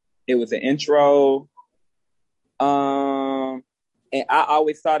 It was an intro. And I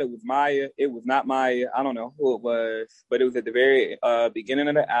always thought it was Maya. It was not Maya. I don't know who it was, but it was at the very beginning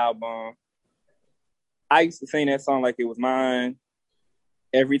of the album. I used to sing that song like it was mine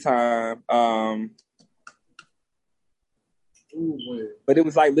every time. But it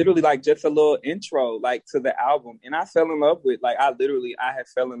was like literally like just a little intro like to the album. And I fell in love with I had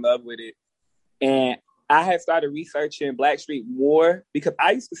fell in love with it. And I had started researching Blackstreet more because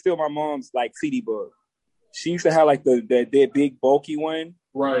I used to steal my mom's like CD book. She used to have like the big bulky one.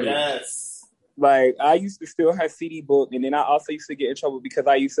 Right. Yes. Like I used to steal her CD book, and then I also used to get in trouble because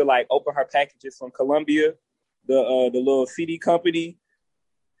I used to like open her packages from Columbia, the little CD company.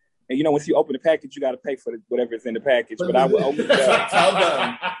 And you know, once you open the package, you got to pay for whatever's in the package. But I would open it up. Tell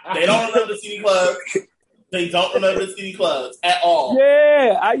them they don't remember the CD clubs. They don't remember the CD clubs at all.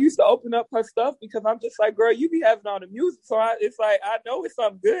 Yeah, I used to open up her stuff because I'm just like, girl, you be having all the music, so it's like I know it's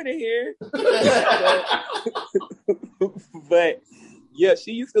something good in here. But yeah,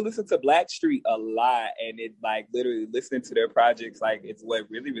 she used to listen to Blackstreet a lot, and it like literally listening to their projects, like it's what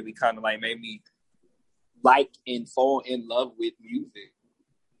really, really kind of like made me like and fall in love with music.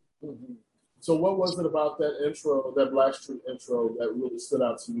 Mm-hmm. So what was it about that intro, that Blackstreet intro, that really stood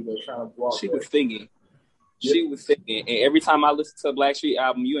out to you that kind of brought She was singing. She was singing, and every time I listen to a Blackstreet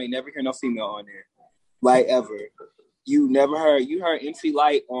album, you ain't never hear no female on there, like ever. You heard MC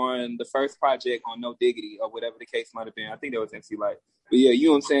Lyte on the first project on No Diggity or whatever the case might have been. I think that was MC Lyte. But yeah, you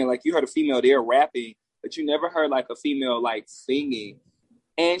know what I'm saying? Like you heard a female there rapping, but you never heard like a female like singing.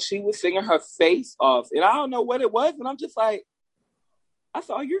 And she was singing her face off, and I don't know what it was, and I'm just like, I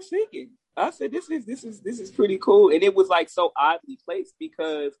saw you're singing. I said, this is pretty cool, and it was like so oddly placed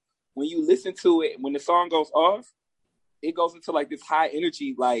because when you listen to it, when the song goes off, it goes into like this high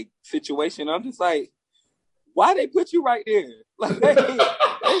energy like situation. I'm just like, why they put you right there? Like they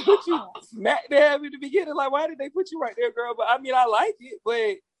put you smack dab in the beginning. Like, why did they put you right there, girl? But I mean, I like it,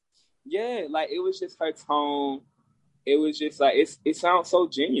 but yeah, like it was just her tone. It was just like it sounds so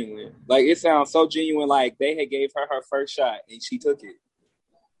genuine. Like it sounds so genuine. Like they had gave her first shot and she took it.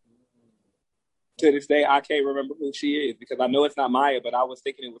 To this day, I can't remember who she is because I know it's not Maya, but I was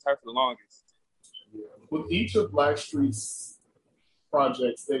thinking it was her for the longest. Yeah. With each of Blackstreet's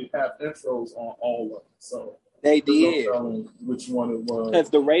projects, they have intros on all of them. So They did. Which one it was. Because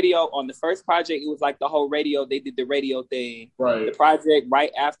the radio, on the first project, it was like the whole radio. They did the radio thing. Right. The project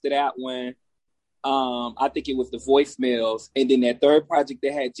right after that one, I think it was the voicemails. And then that third project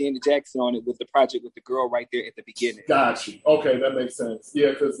that had Janet Jackson on it was the project with the girl right there at the beginning. Got you. Okay, that makes sense.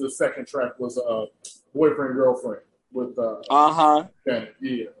 Yeah, because the second track was Boyfriend, Girlfriend with Janet.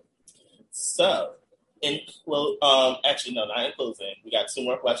 Yeah. So, actually, no, not in closing. We got 2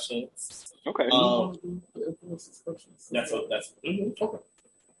 more questions. Okay. That's okay.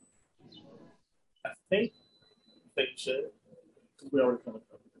 I think we should. We already covered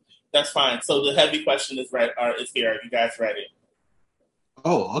that. That's fine. So the heavy question is here. Are you guys ready?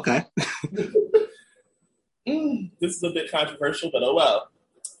 Oh, okay. This is a bit controversial, but oh well.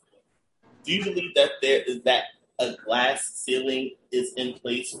 Do you believe that a glass ceiling is in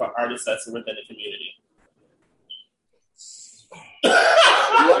place for artists that's within the community?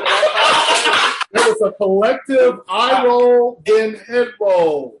 There was a collective eye roll and head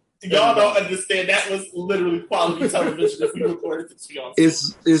roll. Y'all don't understand. That was literally quality television if we recorded this.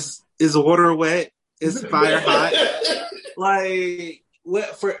 Is water wet? Is fire hot? Like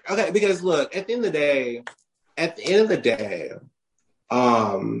what because look, at the end of the day,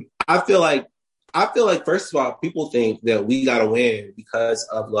 I feel like first of all, people think that we gotta win because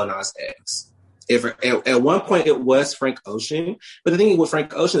of Lil Nas X. If at one point it was Frank Ocean, but the thing with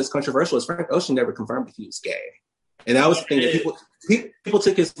Frank Ocean that's controversial is Frank Ocean never confirmed that he was gay, and that was the thing that people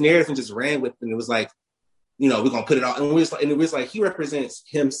took his narrative and just ran with, and it was like, we're gonna put it all, and it was like he represents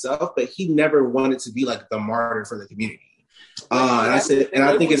himself, but he never wanted to be like the martyr for the community. I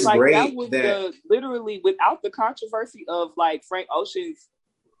think it's like, great that literally without the controversy of like Frank Ocean's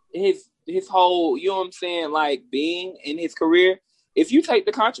his whole, you know what I'm saying, like being in his career. If you take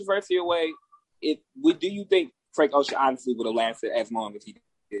the controversy away, do you think Frank Ocean honestly would have lasted as long as he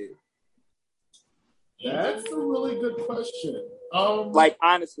did? That's a really good question. Like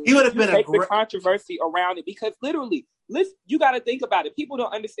honestly, he would have been the controversy around it, because literally, you got to think about it. People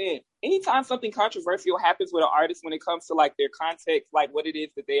don't understand. Anytime something controversial happens with an artist, when it comes to like their context, like what it is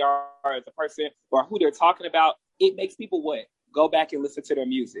that they are as a person or who they're talking about, it makes people go back and listen to their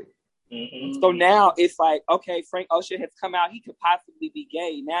music. Mm-hmm. So now it's like, okay, Frank Ocean has come out. He could possibly be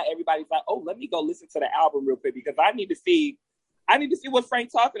gay. Now everybody's like, oh, let me go listen to the album real quick because I need to see what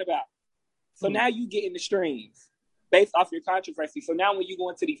Frank's talking about. So now you get in the streams based off your controversy. So now when you go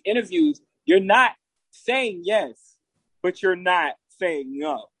into these interviews, you're not saying yes, but you're not saying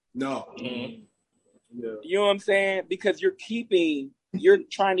no. No. Mm-hmm. Yeah. You know what I'm saying? Because you're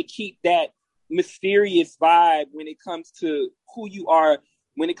trying to keep that mysterious vibe when it comes to who you are,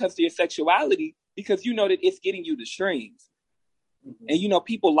 when it comes to your sexuality, because you know that it's getting you the streams. Mm-hmm. And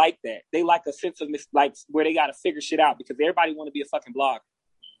people like that. They like a sense of like where they got to figure shit out because everybody want to be a fucking blogger.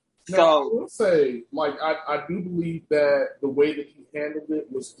 Now, I will say, like, I do believe that the way that he handled it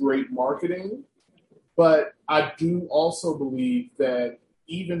was great marketing, but I do also believe that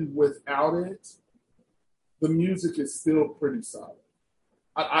even without it, the music is still pretty solid.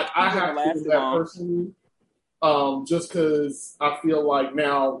 I have to do that personally, just because I feel like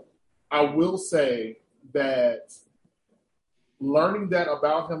now, I will say that learning that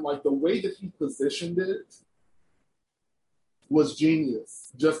about him, like the way that he positioned it, was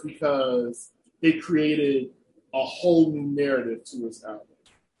genius, just because it created a whole new narrative to his album.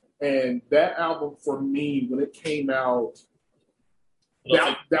 And that album, for me, when it came out,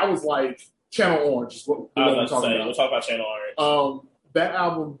 that was like Channel Orange. Is what we're talking about. We'll talk about Channel Orange. That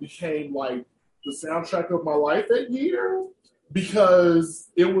album became like the soundtrack of my life that year, because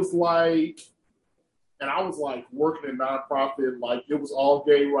it was like, and I was like working in nonprofit, like it was all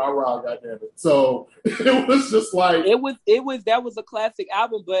gay rah-rah, goddammit. So it was just like that was a classic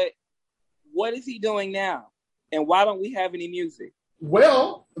album, but what is he doing now? And why don't we have any music?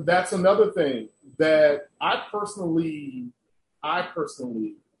 Well, that's another thing that I personally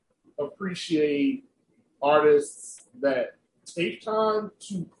appreciate artists that take time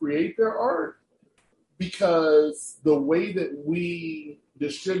to create their art, because the way that we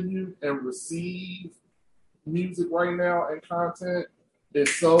distribute and receive music right now and content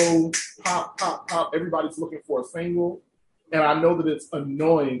is so pop. Everybody's looking for a single. And I know that it's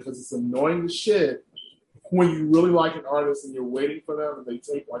annoying, because it's annoying as shit when you really like an artist and you're waiting for them and they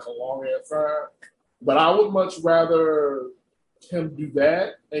take like a long ass time. But I would much rather him do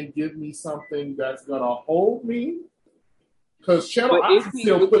that and give me something that's gonna hold me. Because I can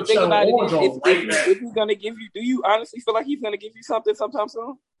still put Channel Orange on right now. Is he gonna give you? Do you honestly feel like he's gonna give you something sometime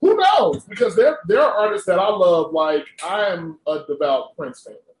soon? Who knows? Because there are artists that I love. Like, I am a devout Prince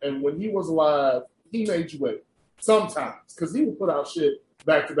fan, and when he was alive, he made you wait sometimes, because he would put out shit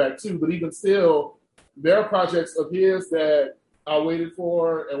back to back too. But even still, there are projects of his that I waited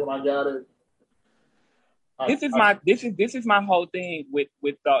for, and when I got it, this is my whole thing with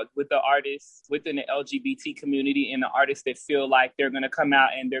the artists within the LGBT community and the artists that feel like they're gonna come out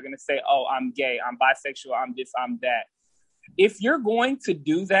and they're gonna say, "Oh, I'm gay, I'm bisexual, I'm this, I'm that." If you're going to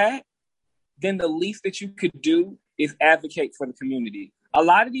do that, then the least that you could do is advocate for the community. A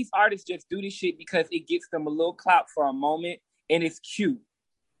lot of these artists just do this shit because it gets them a little clout for a moment, and it's cute.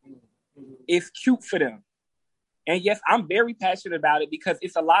 It's cute for them. And yes, I'm very passionate about it because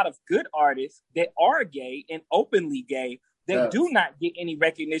it's a lot of good artists that are gay and openly gay that do not get any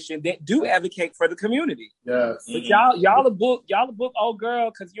recognition, that do advocate for the community. Yes. But y'all a book old girl,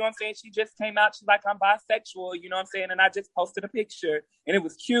 because you know what I'm saying, she just came out, she's like, I'm bisexual, you know what I'm saying? And I just posted a picture and it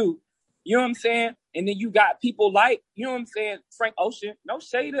was cute. You know what I'm saying? And then you got people like, you know what I'm saying, Frank Ocean, no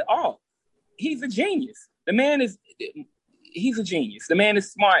shade at all. He's a genius. He's a genius. The man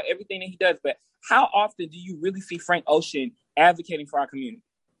is smart, everything that he does, but how often do you really see Frank Ocean advocating for our community?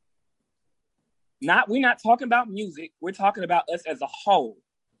 We're not talking about music. We're talking about us as a whole.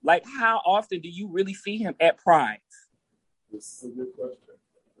 Like, how often do you really see him at prides? This is a good question.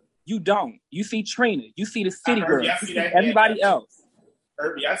 You don't. You see Trina. You see the City Girls. You see everybody else.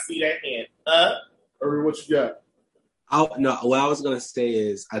 Herbie, I see that hand. Herbie, what you got? What I was going to say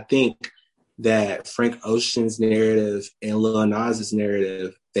is I think that Frank Ocean's narrative and Lil Nas's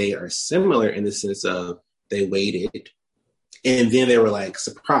narrative, they are similar in the sense of they waited and then they were like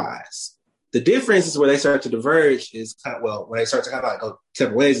surprised. The difference is where they start to diverge is when they start to kind of like go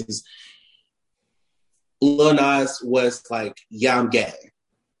separate ways is Lil Nas was like, yeah, I'm gay.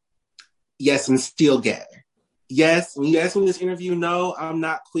 Yes, I'm still gay. Yes, when you ask me in this interview, no, I'm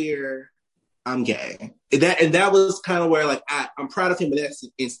not queer. I'm gay. And that was kind of where like I'm proud of him in that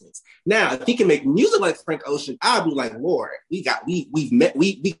instance. Now, if he can make music like Frank Ocean, I'll be like, Lord, he's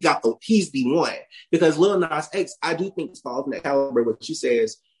the one. Because Lil Nas X, I do think falls in that caliber what you say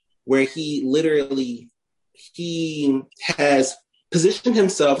is where he has positioned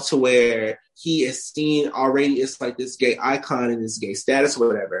himself to where he is seen already as like this gay icon and this gay status or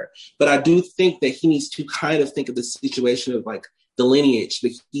whatever. But I do think that he needs to kind of think of the situation of like the lineage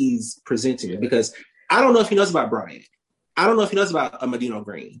that he's presenting, because I don't know if he knows about Bryant. I don't know if he knows about Medino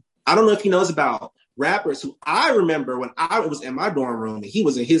Green. I don't know if he knows about rappers who I remember when I was in my dorm room and he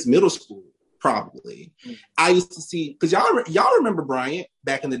was in his middle school, probably. I used to see, because y'all remember Bryant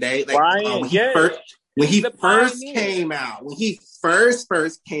back in the day, like when he first came out,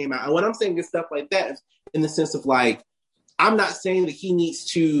 and what I'm saying is stuff like that in the sense of like, I'm not saying that he needs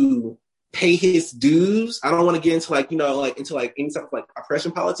to pay his dues. I don't want to get into like, into like any type of like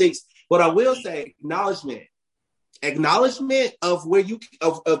oppression politics. What I will say, acknowledgement of where you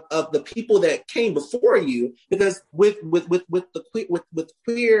of the people that came before you, because with the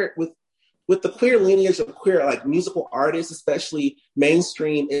queer lineage of queer like musical artists, especially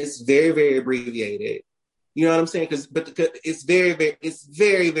mainstream, is very, very abbreviated. You know what I'm saying? Because it's very,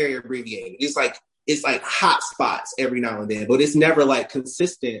 very abbreviated. It's like hot spots every now and then, but it's never like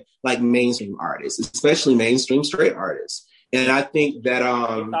consistent like mainstream artists, especially mainstream straight artists. And I think that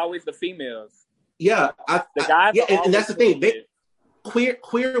it's always the females. Yeah, and that's the thing. Queer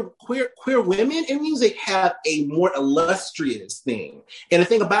women in music have a more illustrious thing. And the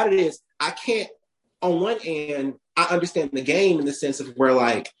thing about it is, I can't. On one end, I understand the game in the sense of where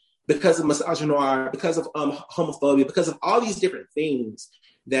like because of misogyny, because of homophobia, because of all these different things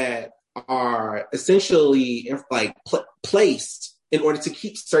that are essentially like placed in order to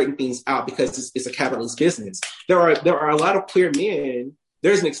keep certain things out because it's a capitalist business. There are a lot of queer men.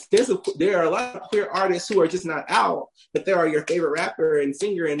 There are a lot of queer artists who are just not out, but there are your favorite rapper and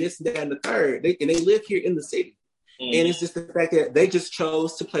singer and this and that and the third. They live here in the city. And it's just the fact that they just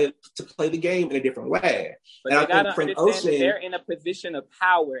chose to play the game in a different way. But and I think Frank Ocean, they're in a position of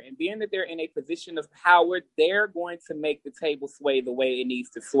power, and being that they're in a position of power, they're going to make the table sway the way it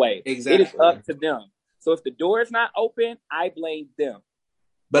needs to sway. Exactly. It is up to them. So if the door is not open, I blame them.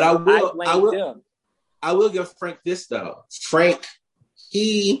 But I will give Frank this though. Frank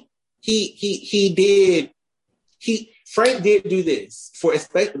Frank did do this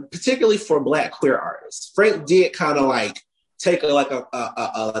particularly for Black queer artists. Frank did kind of like take bar,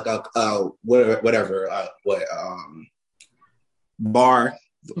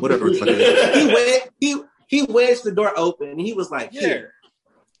 whatever. He wedged the door open and he was like, "Here,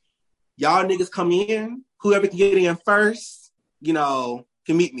 y'all niggas come in. Whoever can get in first, can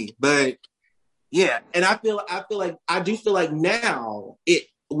meet me." But yeah, and I do feel like now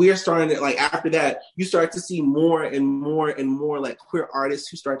we're starting to, like, after that, you start to see more and more and more like queer artists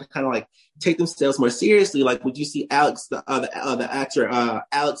who start to kind of like take themselves more seriously. Like, would you see Alex, the actor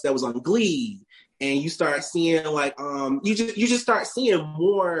Alex that was on Glee, and you start seeing like you just start seeing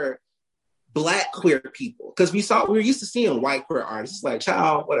more Black queer people, because we were used to seeing white queer artists like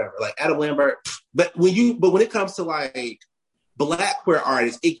Child, whatever, like Adam Lambert, but when it comes to like Black queer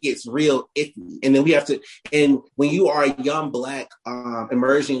artists, it gets real iffy. And then and when you are a young Black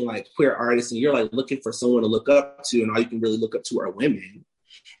emerging like queer artist, and you're like looking for someone to look up to, and all you can really look up to are women,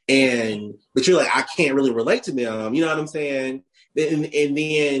 but you're like, I can't really relate to them, you know what I'm saying? And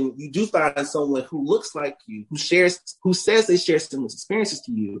then you do find someone who looks like you, who says they share similar experiences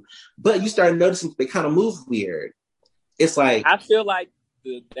to you, but you start noticing they kind of move weird. It's like, I feel like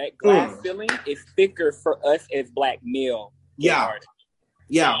that glass ceiling is thicker for us as Black male. Yeah.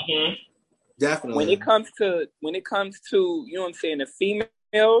 Yeah. Mm-hmm. Definitely. When it comes to, you know what I'm saying, the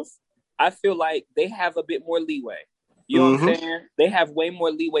females, I feel like they have a bit more leeway. You know what I'm saying? They have way more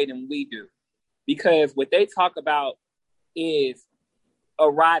leeway than we do. Because what they talk about is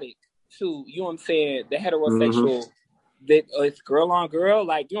erotic too. You know what I'm saying? The heterosexual, that it's girl on girl,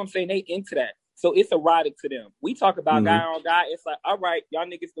 like, you know what I'm saying? They into that. So it's erotic to them. We talk about guy on guy. It's like, all right, y'all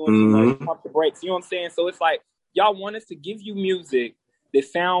niggas doing too much, pump the brakes. You know what I'm saying? So it's like, y'all want us to give you music that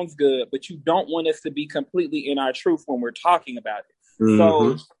sounds good, but you don't want us to be completely in our truth when we're talking about it.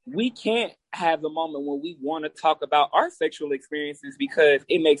 So we can't have the moment when we want to talk about our sexual experiences because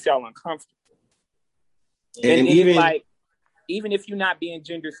it makes y'all uncomfortable. And even like, even if you're not being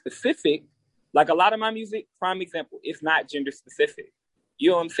gender specific, like a lot of my music, prime example, it's not gender specific. You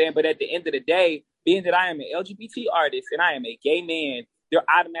know what I'm saying? But at the end of the day, being that I am an LGBT artist and I am a gay man, they're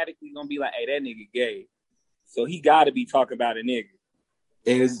automatically going to be like, hey, that nigga gay. So he got to be talking about a nigga.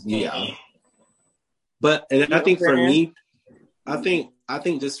 But I think for me, I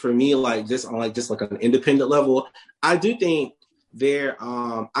think just for me, like just on like an independent level, I do think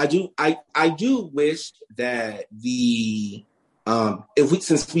I do wish that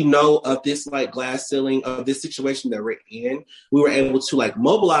since we know of this like glass ceiling of this situation that we're in, we were able to like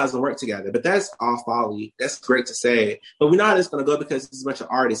mobilize and work together. But that's all folly. That's great to say, but we know how it's going to go because it's a bunch of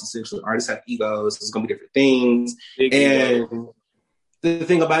artists. Essentially, artists have egos. It's going to be different things. And the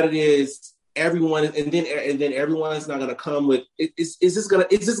thing about it is, everyone, and then everyone's not going to come with. Is this going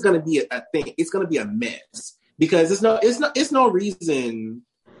to be a thing? It's going to be a mess because it's no reason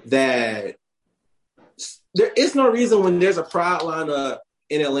that. There is no reason when there's a Pride lineup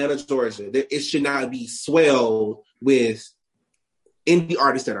in Atlanta, Georgia, that it should not be swelled with indie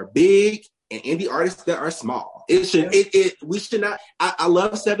artists that are big and indie artists that are small. We should not. I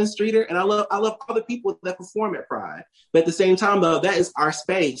love 7th Streeter and I love all the people that perform at Pride. But at the same time, though, that is our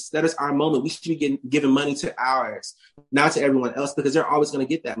space. That is our moment. We should be giving money to ours, not to everyone else, because they're always going to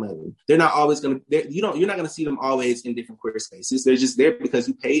get that money. They're not always going to. You're not going to see them always in different queer spaces. They're just there because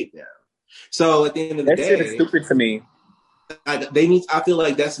you paid them. So at the end of the day, that shit is stupid to me. I feel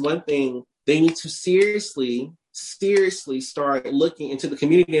like that's one thing they need to seriously start looking into the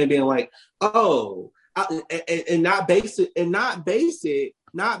community and being like, and not base it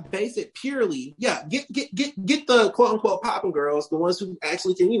purely. Yeah, get the quote unquote poppin' girls, the ones who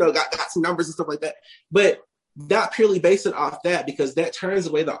actually can, got some numbers and stuff like that, but not purely base it off that, because that turns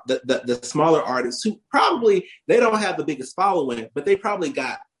away the smaller artists who probably they don't have the biggest following, but they probably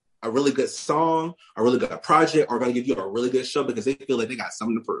got a really good song, a really good project, or going to give you a really good show because they feel like they got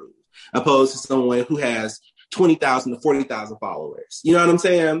something to prove, opposed to someone who has 20,000 to 40,000 followers. You know what I'm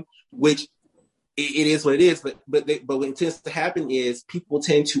saying? Which it is what it is. But what tends to happen is people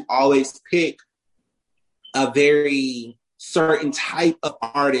tend to always pick a very certain type of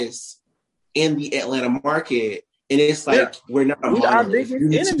artist in the Atlanta market, and it's like we're not a monolith. You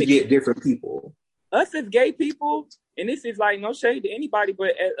need to get different people. Us as gay people. And this is like no shade to anybody,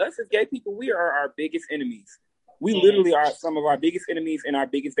 but us as gay people, we are our biggest enemies. We literally are some of our biggest enemies and our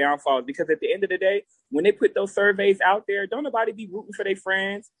biggest downfalls, because at the end of the day, when they put those surveys out there, don't nobody be rooting for their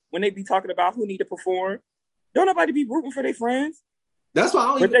friends. When they be talking about who need to perform, don't nobody be rooting for their friends. That's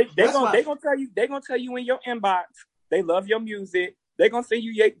why they gonna tell you in your inbox they love your music. They gonna send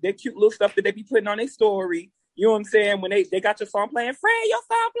you their cute little stuff that they be putting on their story. You know what I'm saying? When they got your song playing, Fred, your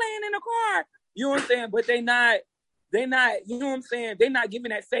song playing in the car. You know what I'm saying? But they're not, you know what I'm saying? They're not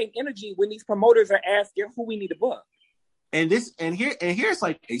giving that same energy when these promoters are asking who we need to book. And here's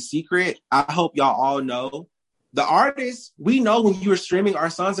like a secret. I hope y'all all know. The artists, we know when you are streaming our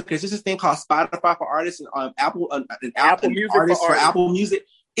songs, because there's this thing called Spotify for artists and Apple Music for Apple Music.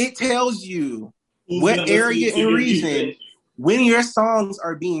 It tells you what area and region when your songs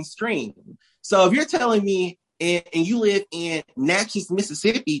are being streamed. So if you're telling me and you live in Natchez,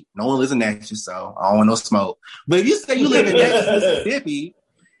 Mississippi, no one lives in Natchez, so I don't want no smoke. But if you say you live in Natchez, Mississippi,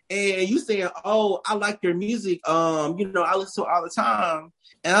 and you saying, "Oh, I like your music. I listen to it all the time."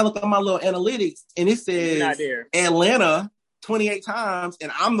 And I look at my little analytics, and it says Atlanta 28 times,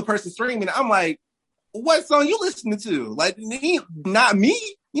 and I'm the person streaming. I'm like, "What song you listening to? Like, not me.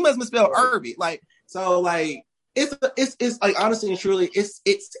 You must misspell Irby." Like, so like it's like honestly and truly,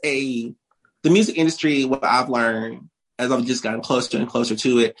 the music industry. What I've learned as I've just gotten closer and closer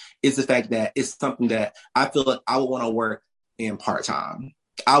to it is the fact that it's something that I feel like I would want to work in part-time.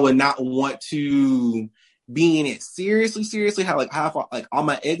 I would not want to be in it seriously, how all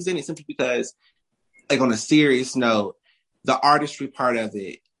my eggs in it, simply because, like, on a serious note, the artistry part of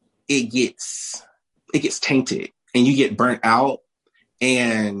it gets tainted and you get burnt out.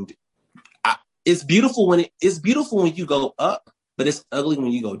 And it's beautiful when you go up, but it's ugly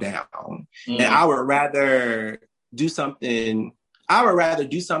when you go down. Mm. And I would rather do something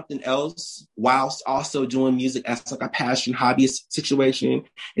else whilst also doing music as like a passion hobbyist situation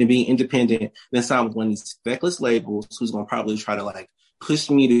and being independent than sign with one of these feckless labels who's going to probably try to like push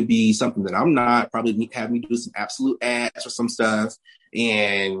me to be something that I'm not, probably have me do some absolute ads or some stuff.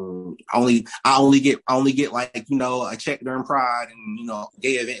 And I only get like, a check during Pride and,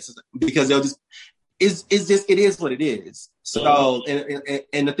 gay events because they'll just, it is what it is. So,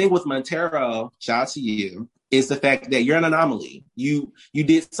 and the thing with Montero, shout out to you, is the fact that you're an anomaly. You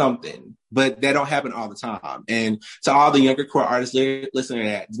did something, but that don't happen all the time. And to all the younger core artists listening to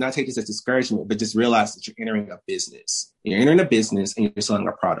that, do not take this as discouragement, but just realize that you're entering a business. You're entering a business and you're selling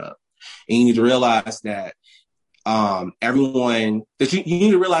a product. And you need to realize that you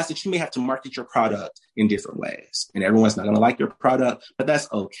need to realize that you may have to market your product in different ways. And everyone's not going to like your product, but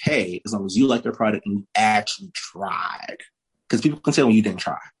that's okay as long as you like your product and you actually tried. Because people can tell when you didn't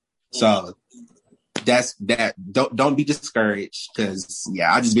try. So that's that. Don't be discouraged because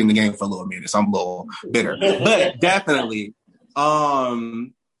I just been in the game for a little minute, so I'm a little bitter. But definitely,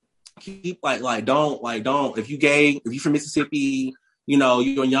 keep don't if you from Mississippi,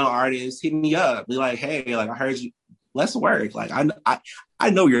 you're a young artist, hit me up. Be like, hey, like I heard you. Let's work. Like I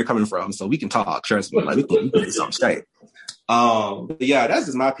know where you're coming from, so we can talk. Trust me. Like we can do something straight. But that's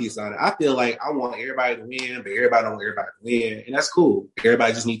just my piece on it. I feel like I want everybody to win, but everybody don't want everybody to win, and that's cool.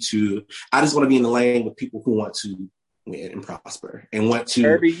 Everybody just need to. I just want to be in the lane with people who want to win and prosper and want to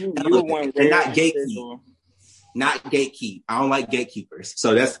Irby, and not gatekeep. Not gatekeep. I don't like gatekeepers.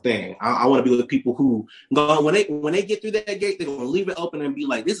 So that's the thing. I want to be with people who go when they get through that gate, they're gonna leave it open and be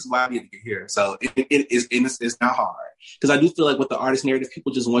like, "This is why I need to get here." So it's not hard because I do feel like with the artist narrative,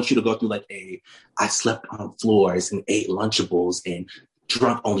 people just want you to go through like I slept on floors and ate Lunchables and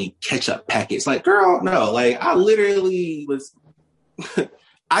drunk only ketchup packets. Like, girl, no. Like I literally was.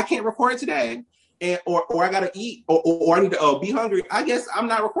 I can't record today. Or I gotta eat, or I need to be hungry. I guess I'm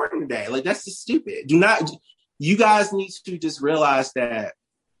not recording today. Like that's just stupid. You guys need to just realize that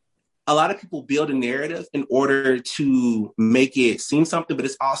a lot of people build a narrative in order to make it seem something, but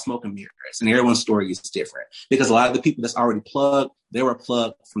it's all smoke and mirrors, and everyone's story is different. Because a lot of the people that's already plugged, they were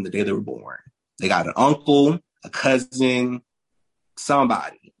plugged from the day they were born. They got an uncle, a cousin,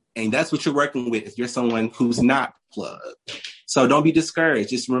 somebody, and that's what you're working with if you're someone who's not plugged. So don't be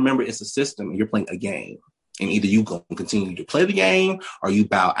discouraged. Just remember it's a system and you're playing a game. And either you go and continue to play the game or you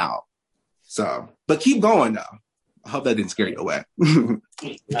bow out. So, but keep going though. I hope that didn't scare you away.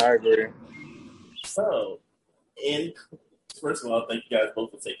 I agree. So, first of all, thank you guys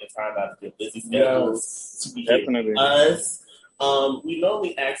both for taking time out of your busy schedules to be here with us. We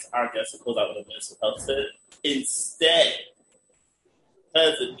normally ask our guests to close out with a mental health tip. Instead,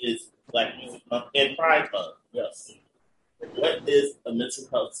 because it is Black Music Month and Pride Month, yes. What is a mental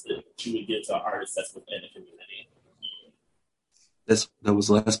health tip that you would give to artists that's within the community? That was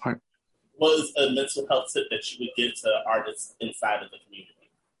the last part. What is a mental health tip that you would give to artists inside of the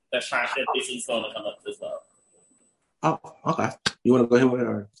community that's trying to basically going to come up as well? Oh, okay. You want to go ahead with it?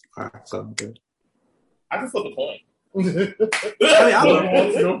 Or all right, so good. I can flip a coin.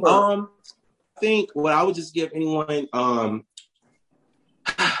 I think what I would just give anyone.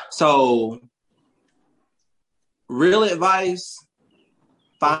 So, real advice: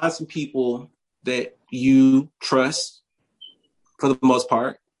 find some people that you trust, for the most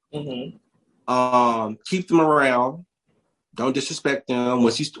part. Mm-hmm. Keep them around. Don't disrespect them.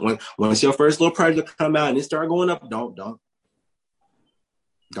 Once your first little project come out and it start going up, don't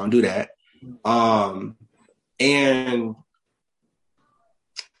do that. And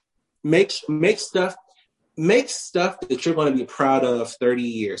make stuff that you're going to be proud of 30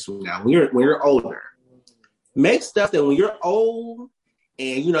 years from now when you're older. Make stuff that when you're old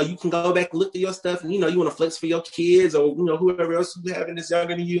and you can go back and look at your stuff and you want to flex for your kids or whoever else you have that's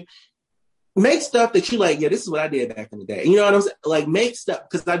younger than you. make stuff that you like, yeah, this is what I did back in the day. You know what I'm saying? Like, make stuff,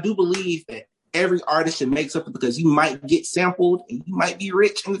 because I do believe that every artist should make something, because you might get sampled and you might be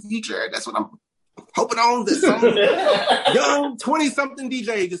rich in the future. That's what I'm hoping on. That some young 20-something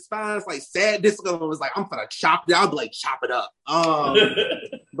DJ just finds like sad disco and was like, I'm gonna chop it. I'll be like, chop it up.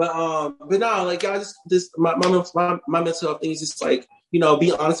 But no, like, y'all just my mental health thing is just like, you know,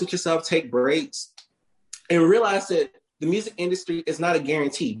 be honest with yourself, take breaks, and realize that the music industry is not a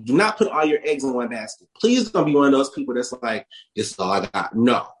guarantee. Do not put all your eggs in one basket. Please don't be one of those people that's like, this is all I got.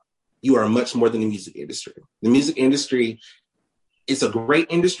 No, you are much more than the music industry. The music industry, it's a great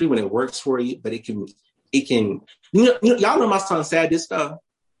industry when it works for you, but it can, you know, y'all know my song Sad Disco.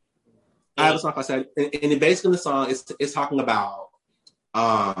 I have a song called Sad, and basically the song is talking about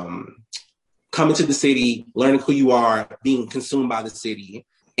coming to the city, learning who you are, being consumed by the city,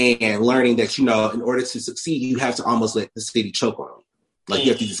 and learning that, you know, in order to succeed, you have to almost let the city choke on you. Like,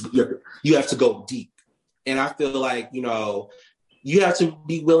 you have to go deep. And I feel like, you know, you have to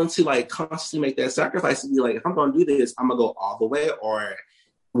be willing to like consciously make that sacrifice and be like, if I'm going to do this, I'm going to go all the way, or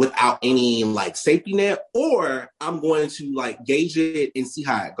without any like safety net, or I'm going to like gauge it and see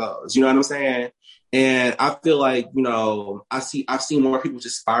how it goes. You know what I'm saying? And I feel like, you know, I've seen more people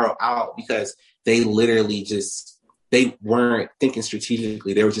just spiral out because they literally they weren't thinking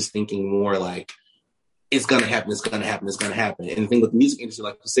strategically. They were just thinking more like, it's going to happen, it's going to happen, it's going to happen. And the thing with the music industry,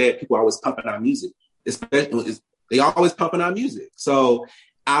 like you said, people are always pumping out music. They always pumping out music. So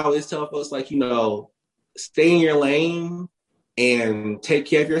I always tell folks, like, you know, stay in your lane and take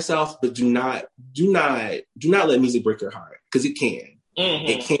care of yourself, but do not let music break your heart, because it can. Mm-hmm.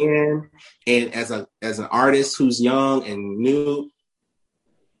 It can. And as an artist who's young and new,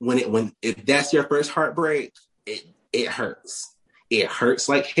 if that's your first heartbreak, it hurts. It hurts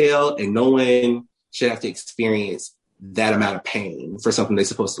like hell, and no one should have to experience that amount of pain for something they're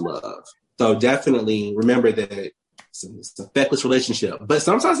supposed to love. So definitely remember that it's a feckless relationship, but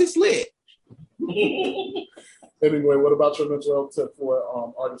sometimes it's lit. Anyway, what about your mental health tip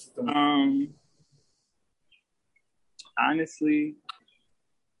for artists? Honestly,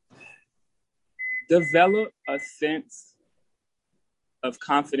 develop a sense of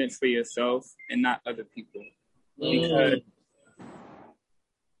confidence for yourself and not other people. Because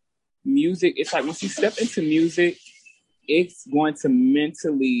music, it's like once you step into music, it's going to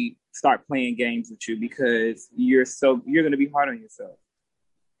mentally start playing games with you, because you're going to be hard on yourself.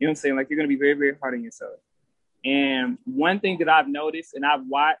 You know what I'm saying? Like, you're going to be very, very hard on yourself. And one thing that I've noticed and I've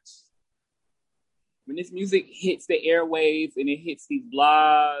watched, when this music hits the airwaves and it hits these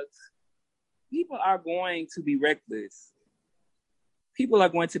blogs, people are going to be reckless. People are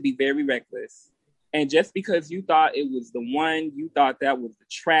going to be very reckless. And just because you thought it was the one, you thought that was the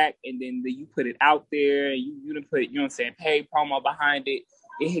track, and then you put it out there, and you didn't put, you know what I'm saying, paid promo behind it,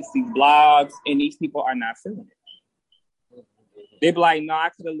 it hits these blogs, and these people are not feeling it. They be like, no, I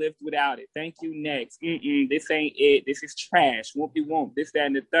could have lived without it. Thank you, next. This ain't it. This is trash. Won't. This, that,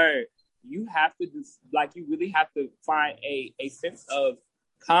 and the third. You have to just, like, you really have to find a sense of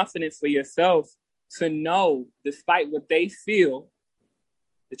confidence for yourself to know, despite what they feel,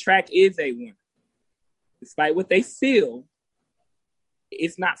 the track is a winner. Despite what they feel,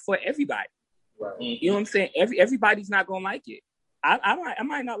 it's not for everybody. Right. You know what I'm saying? Everybody's not gonna like it. I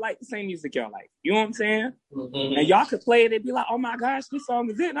might not like the same music y'all like. You know what I'm saying? Mm-hmm. And y'all could play it and be like, oh my gosh, this song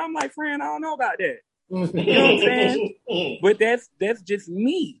is it. And I'm like, friend, I don't know about that. You know what I'm saying? But that's just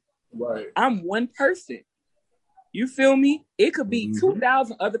me. Right. I'm one person. You feel me? It could be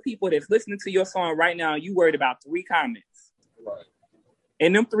 2,000 other people that's listening to your song right now, and you worried about 3 comments. Right.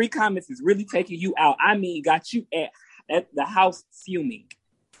 And them 3 comments is really taking you out. I mean, got you at the house fuming.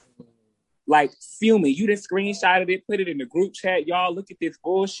 Like, fuming. You just screenshotted it, put it in the group chat. Y'all, look at this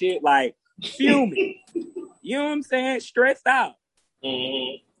bullshit. Like, fuming. You know what I'm saying? Stressed out.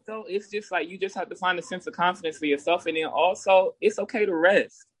 Mm-hmm. So it's just like, you just have to find a sense of confidence for yourself. And then also, it's okay to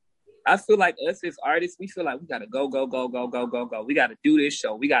rest. I feel like us as artists, we feel like we got to go. We got to do this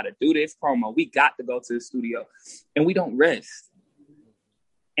show. We got to do this promo. We got to go to the studio. And we don't rest.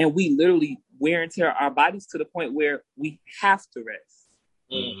 And we literally wear and tear our bodies to the point where we have to rest.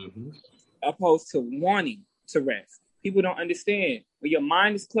 Mm-hmm. Opposed to wanting to rest. People don't understand. When your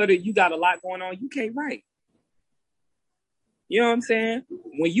mind is cluttered, you got a lot going on, you can't write. You know what I'm saying?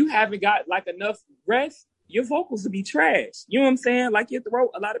 When you haven't got like enough rest, your vocals will be trash. You know what I'm saying? Like your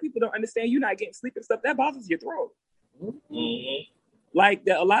throat, a lot of people don't understand you're not getting sleep and stuff. That bothers your throat. Mm-hmm. Like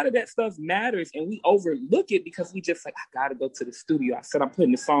a lot of that stuff matters, and we overlook it because we just like, I gotta go to the studio. I said I'm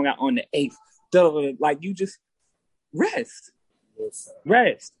putting the song out on the 8th. Like, you just rest.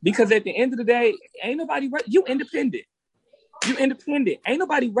 Rest. Because at the end of the day, ain't nobody you independent. You independent. Ain't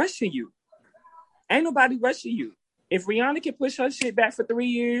nobody rushing you. Ain't nobody rushing you. If Rihanna can push her shit back for 3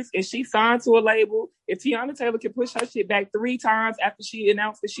 years and she signed to a label, if Tiana Taylor can push her shit back 3 times after she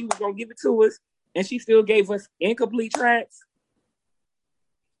announced that she was going to give it to us and she still gave us incomplete tracks,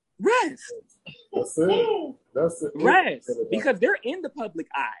 rest. That's it. That's it. Rest. Because they're in the public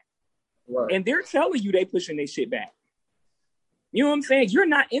eye. Right. And they're telling you they pushing their shit back. You know what I'm saying? You're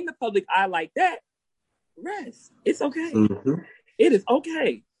not in the public eye like that. Rest. It's okay. Mm-hmm. It is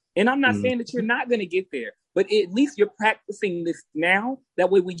okay. And I'm not saying that you're not going to get there, but at least you're practicing this now. That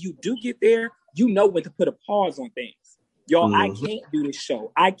way, when you do get there, you know when to put a pause on things. Y'all, I can't do this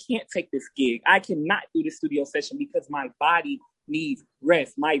show. I can't take this gig. I cannot do this studio session because my body needs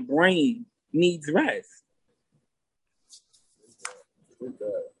rest. My brain needs rest.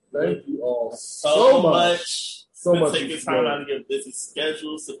 Thank you all so much. So much. Taking time out of your busy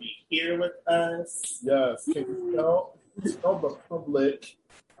schedules to be here with us. Yes. Can you tell the public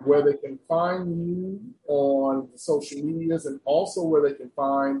where they can find you on social medias and also where they can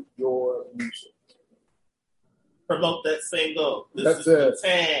find your music? Promote that single. That's it.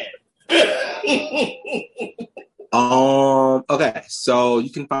 Okay, so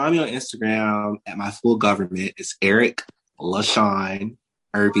you can find me on Instagram at my full government. It's Eric LaShine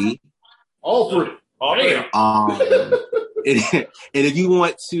Irby. All three. And if you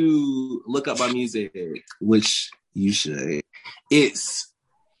want to look up my music, which you should, it's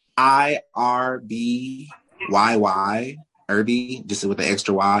IRBYY Irby, just with the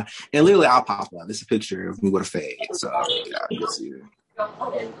extra Y. And literally, I'll pop up. It's a picture of me with a fade. So, yeah, you can see it.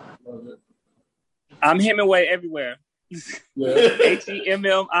 I'm Hemingway everywhere.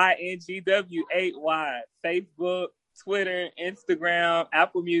 HEMMINGW8Y. Facebook, Twitter, Instagram,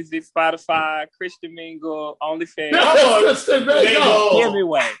 Apple Music, Spotify, Christian Mingle, OnlyFans.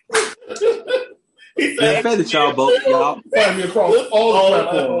 Hemingway. The fact that y'all both find me across all the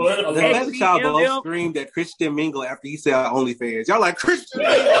platforms. The fact that y'all both screamed at Christian Mingle after he said OnlyFans. Y'all like Christian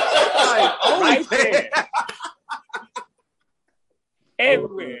Mingle. OnlyFans.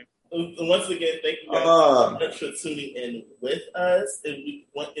 Everywhere. Once again, thank you guys so much for tuning in with us.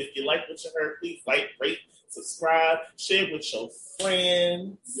 If you like what you heard, please like, rate, subscribe, share with your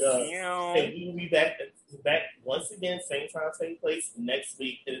friends. Yeah. And we will be back once again, same time, same place next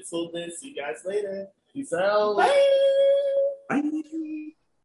week. And until then, see you guys later. Peace out. Bye. Bye.